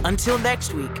 Until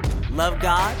next week, love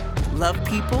God, love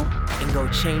people, and go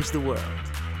change the world.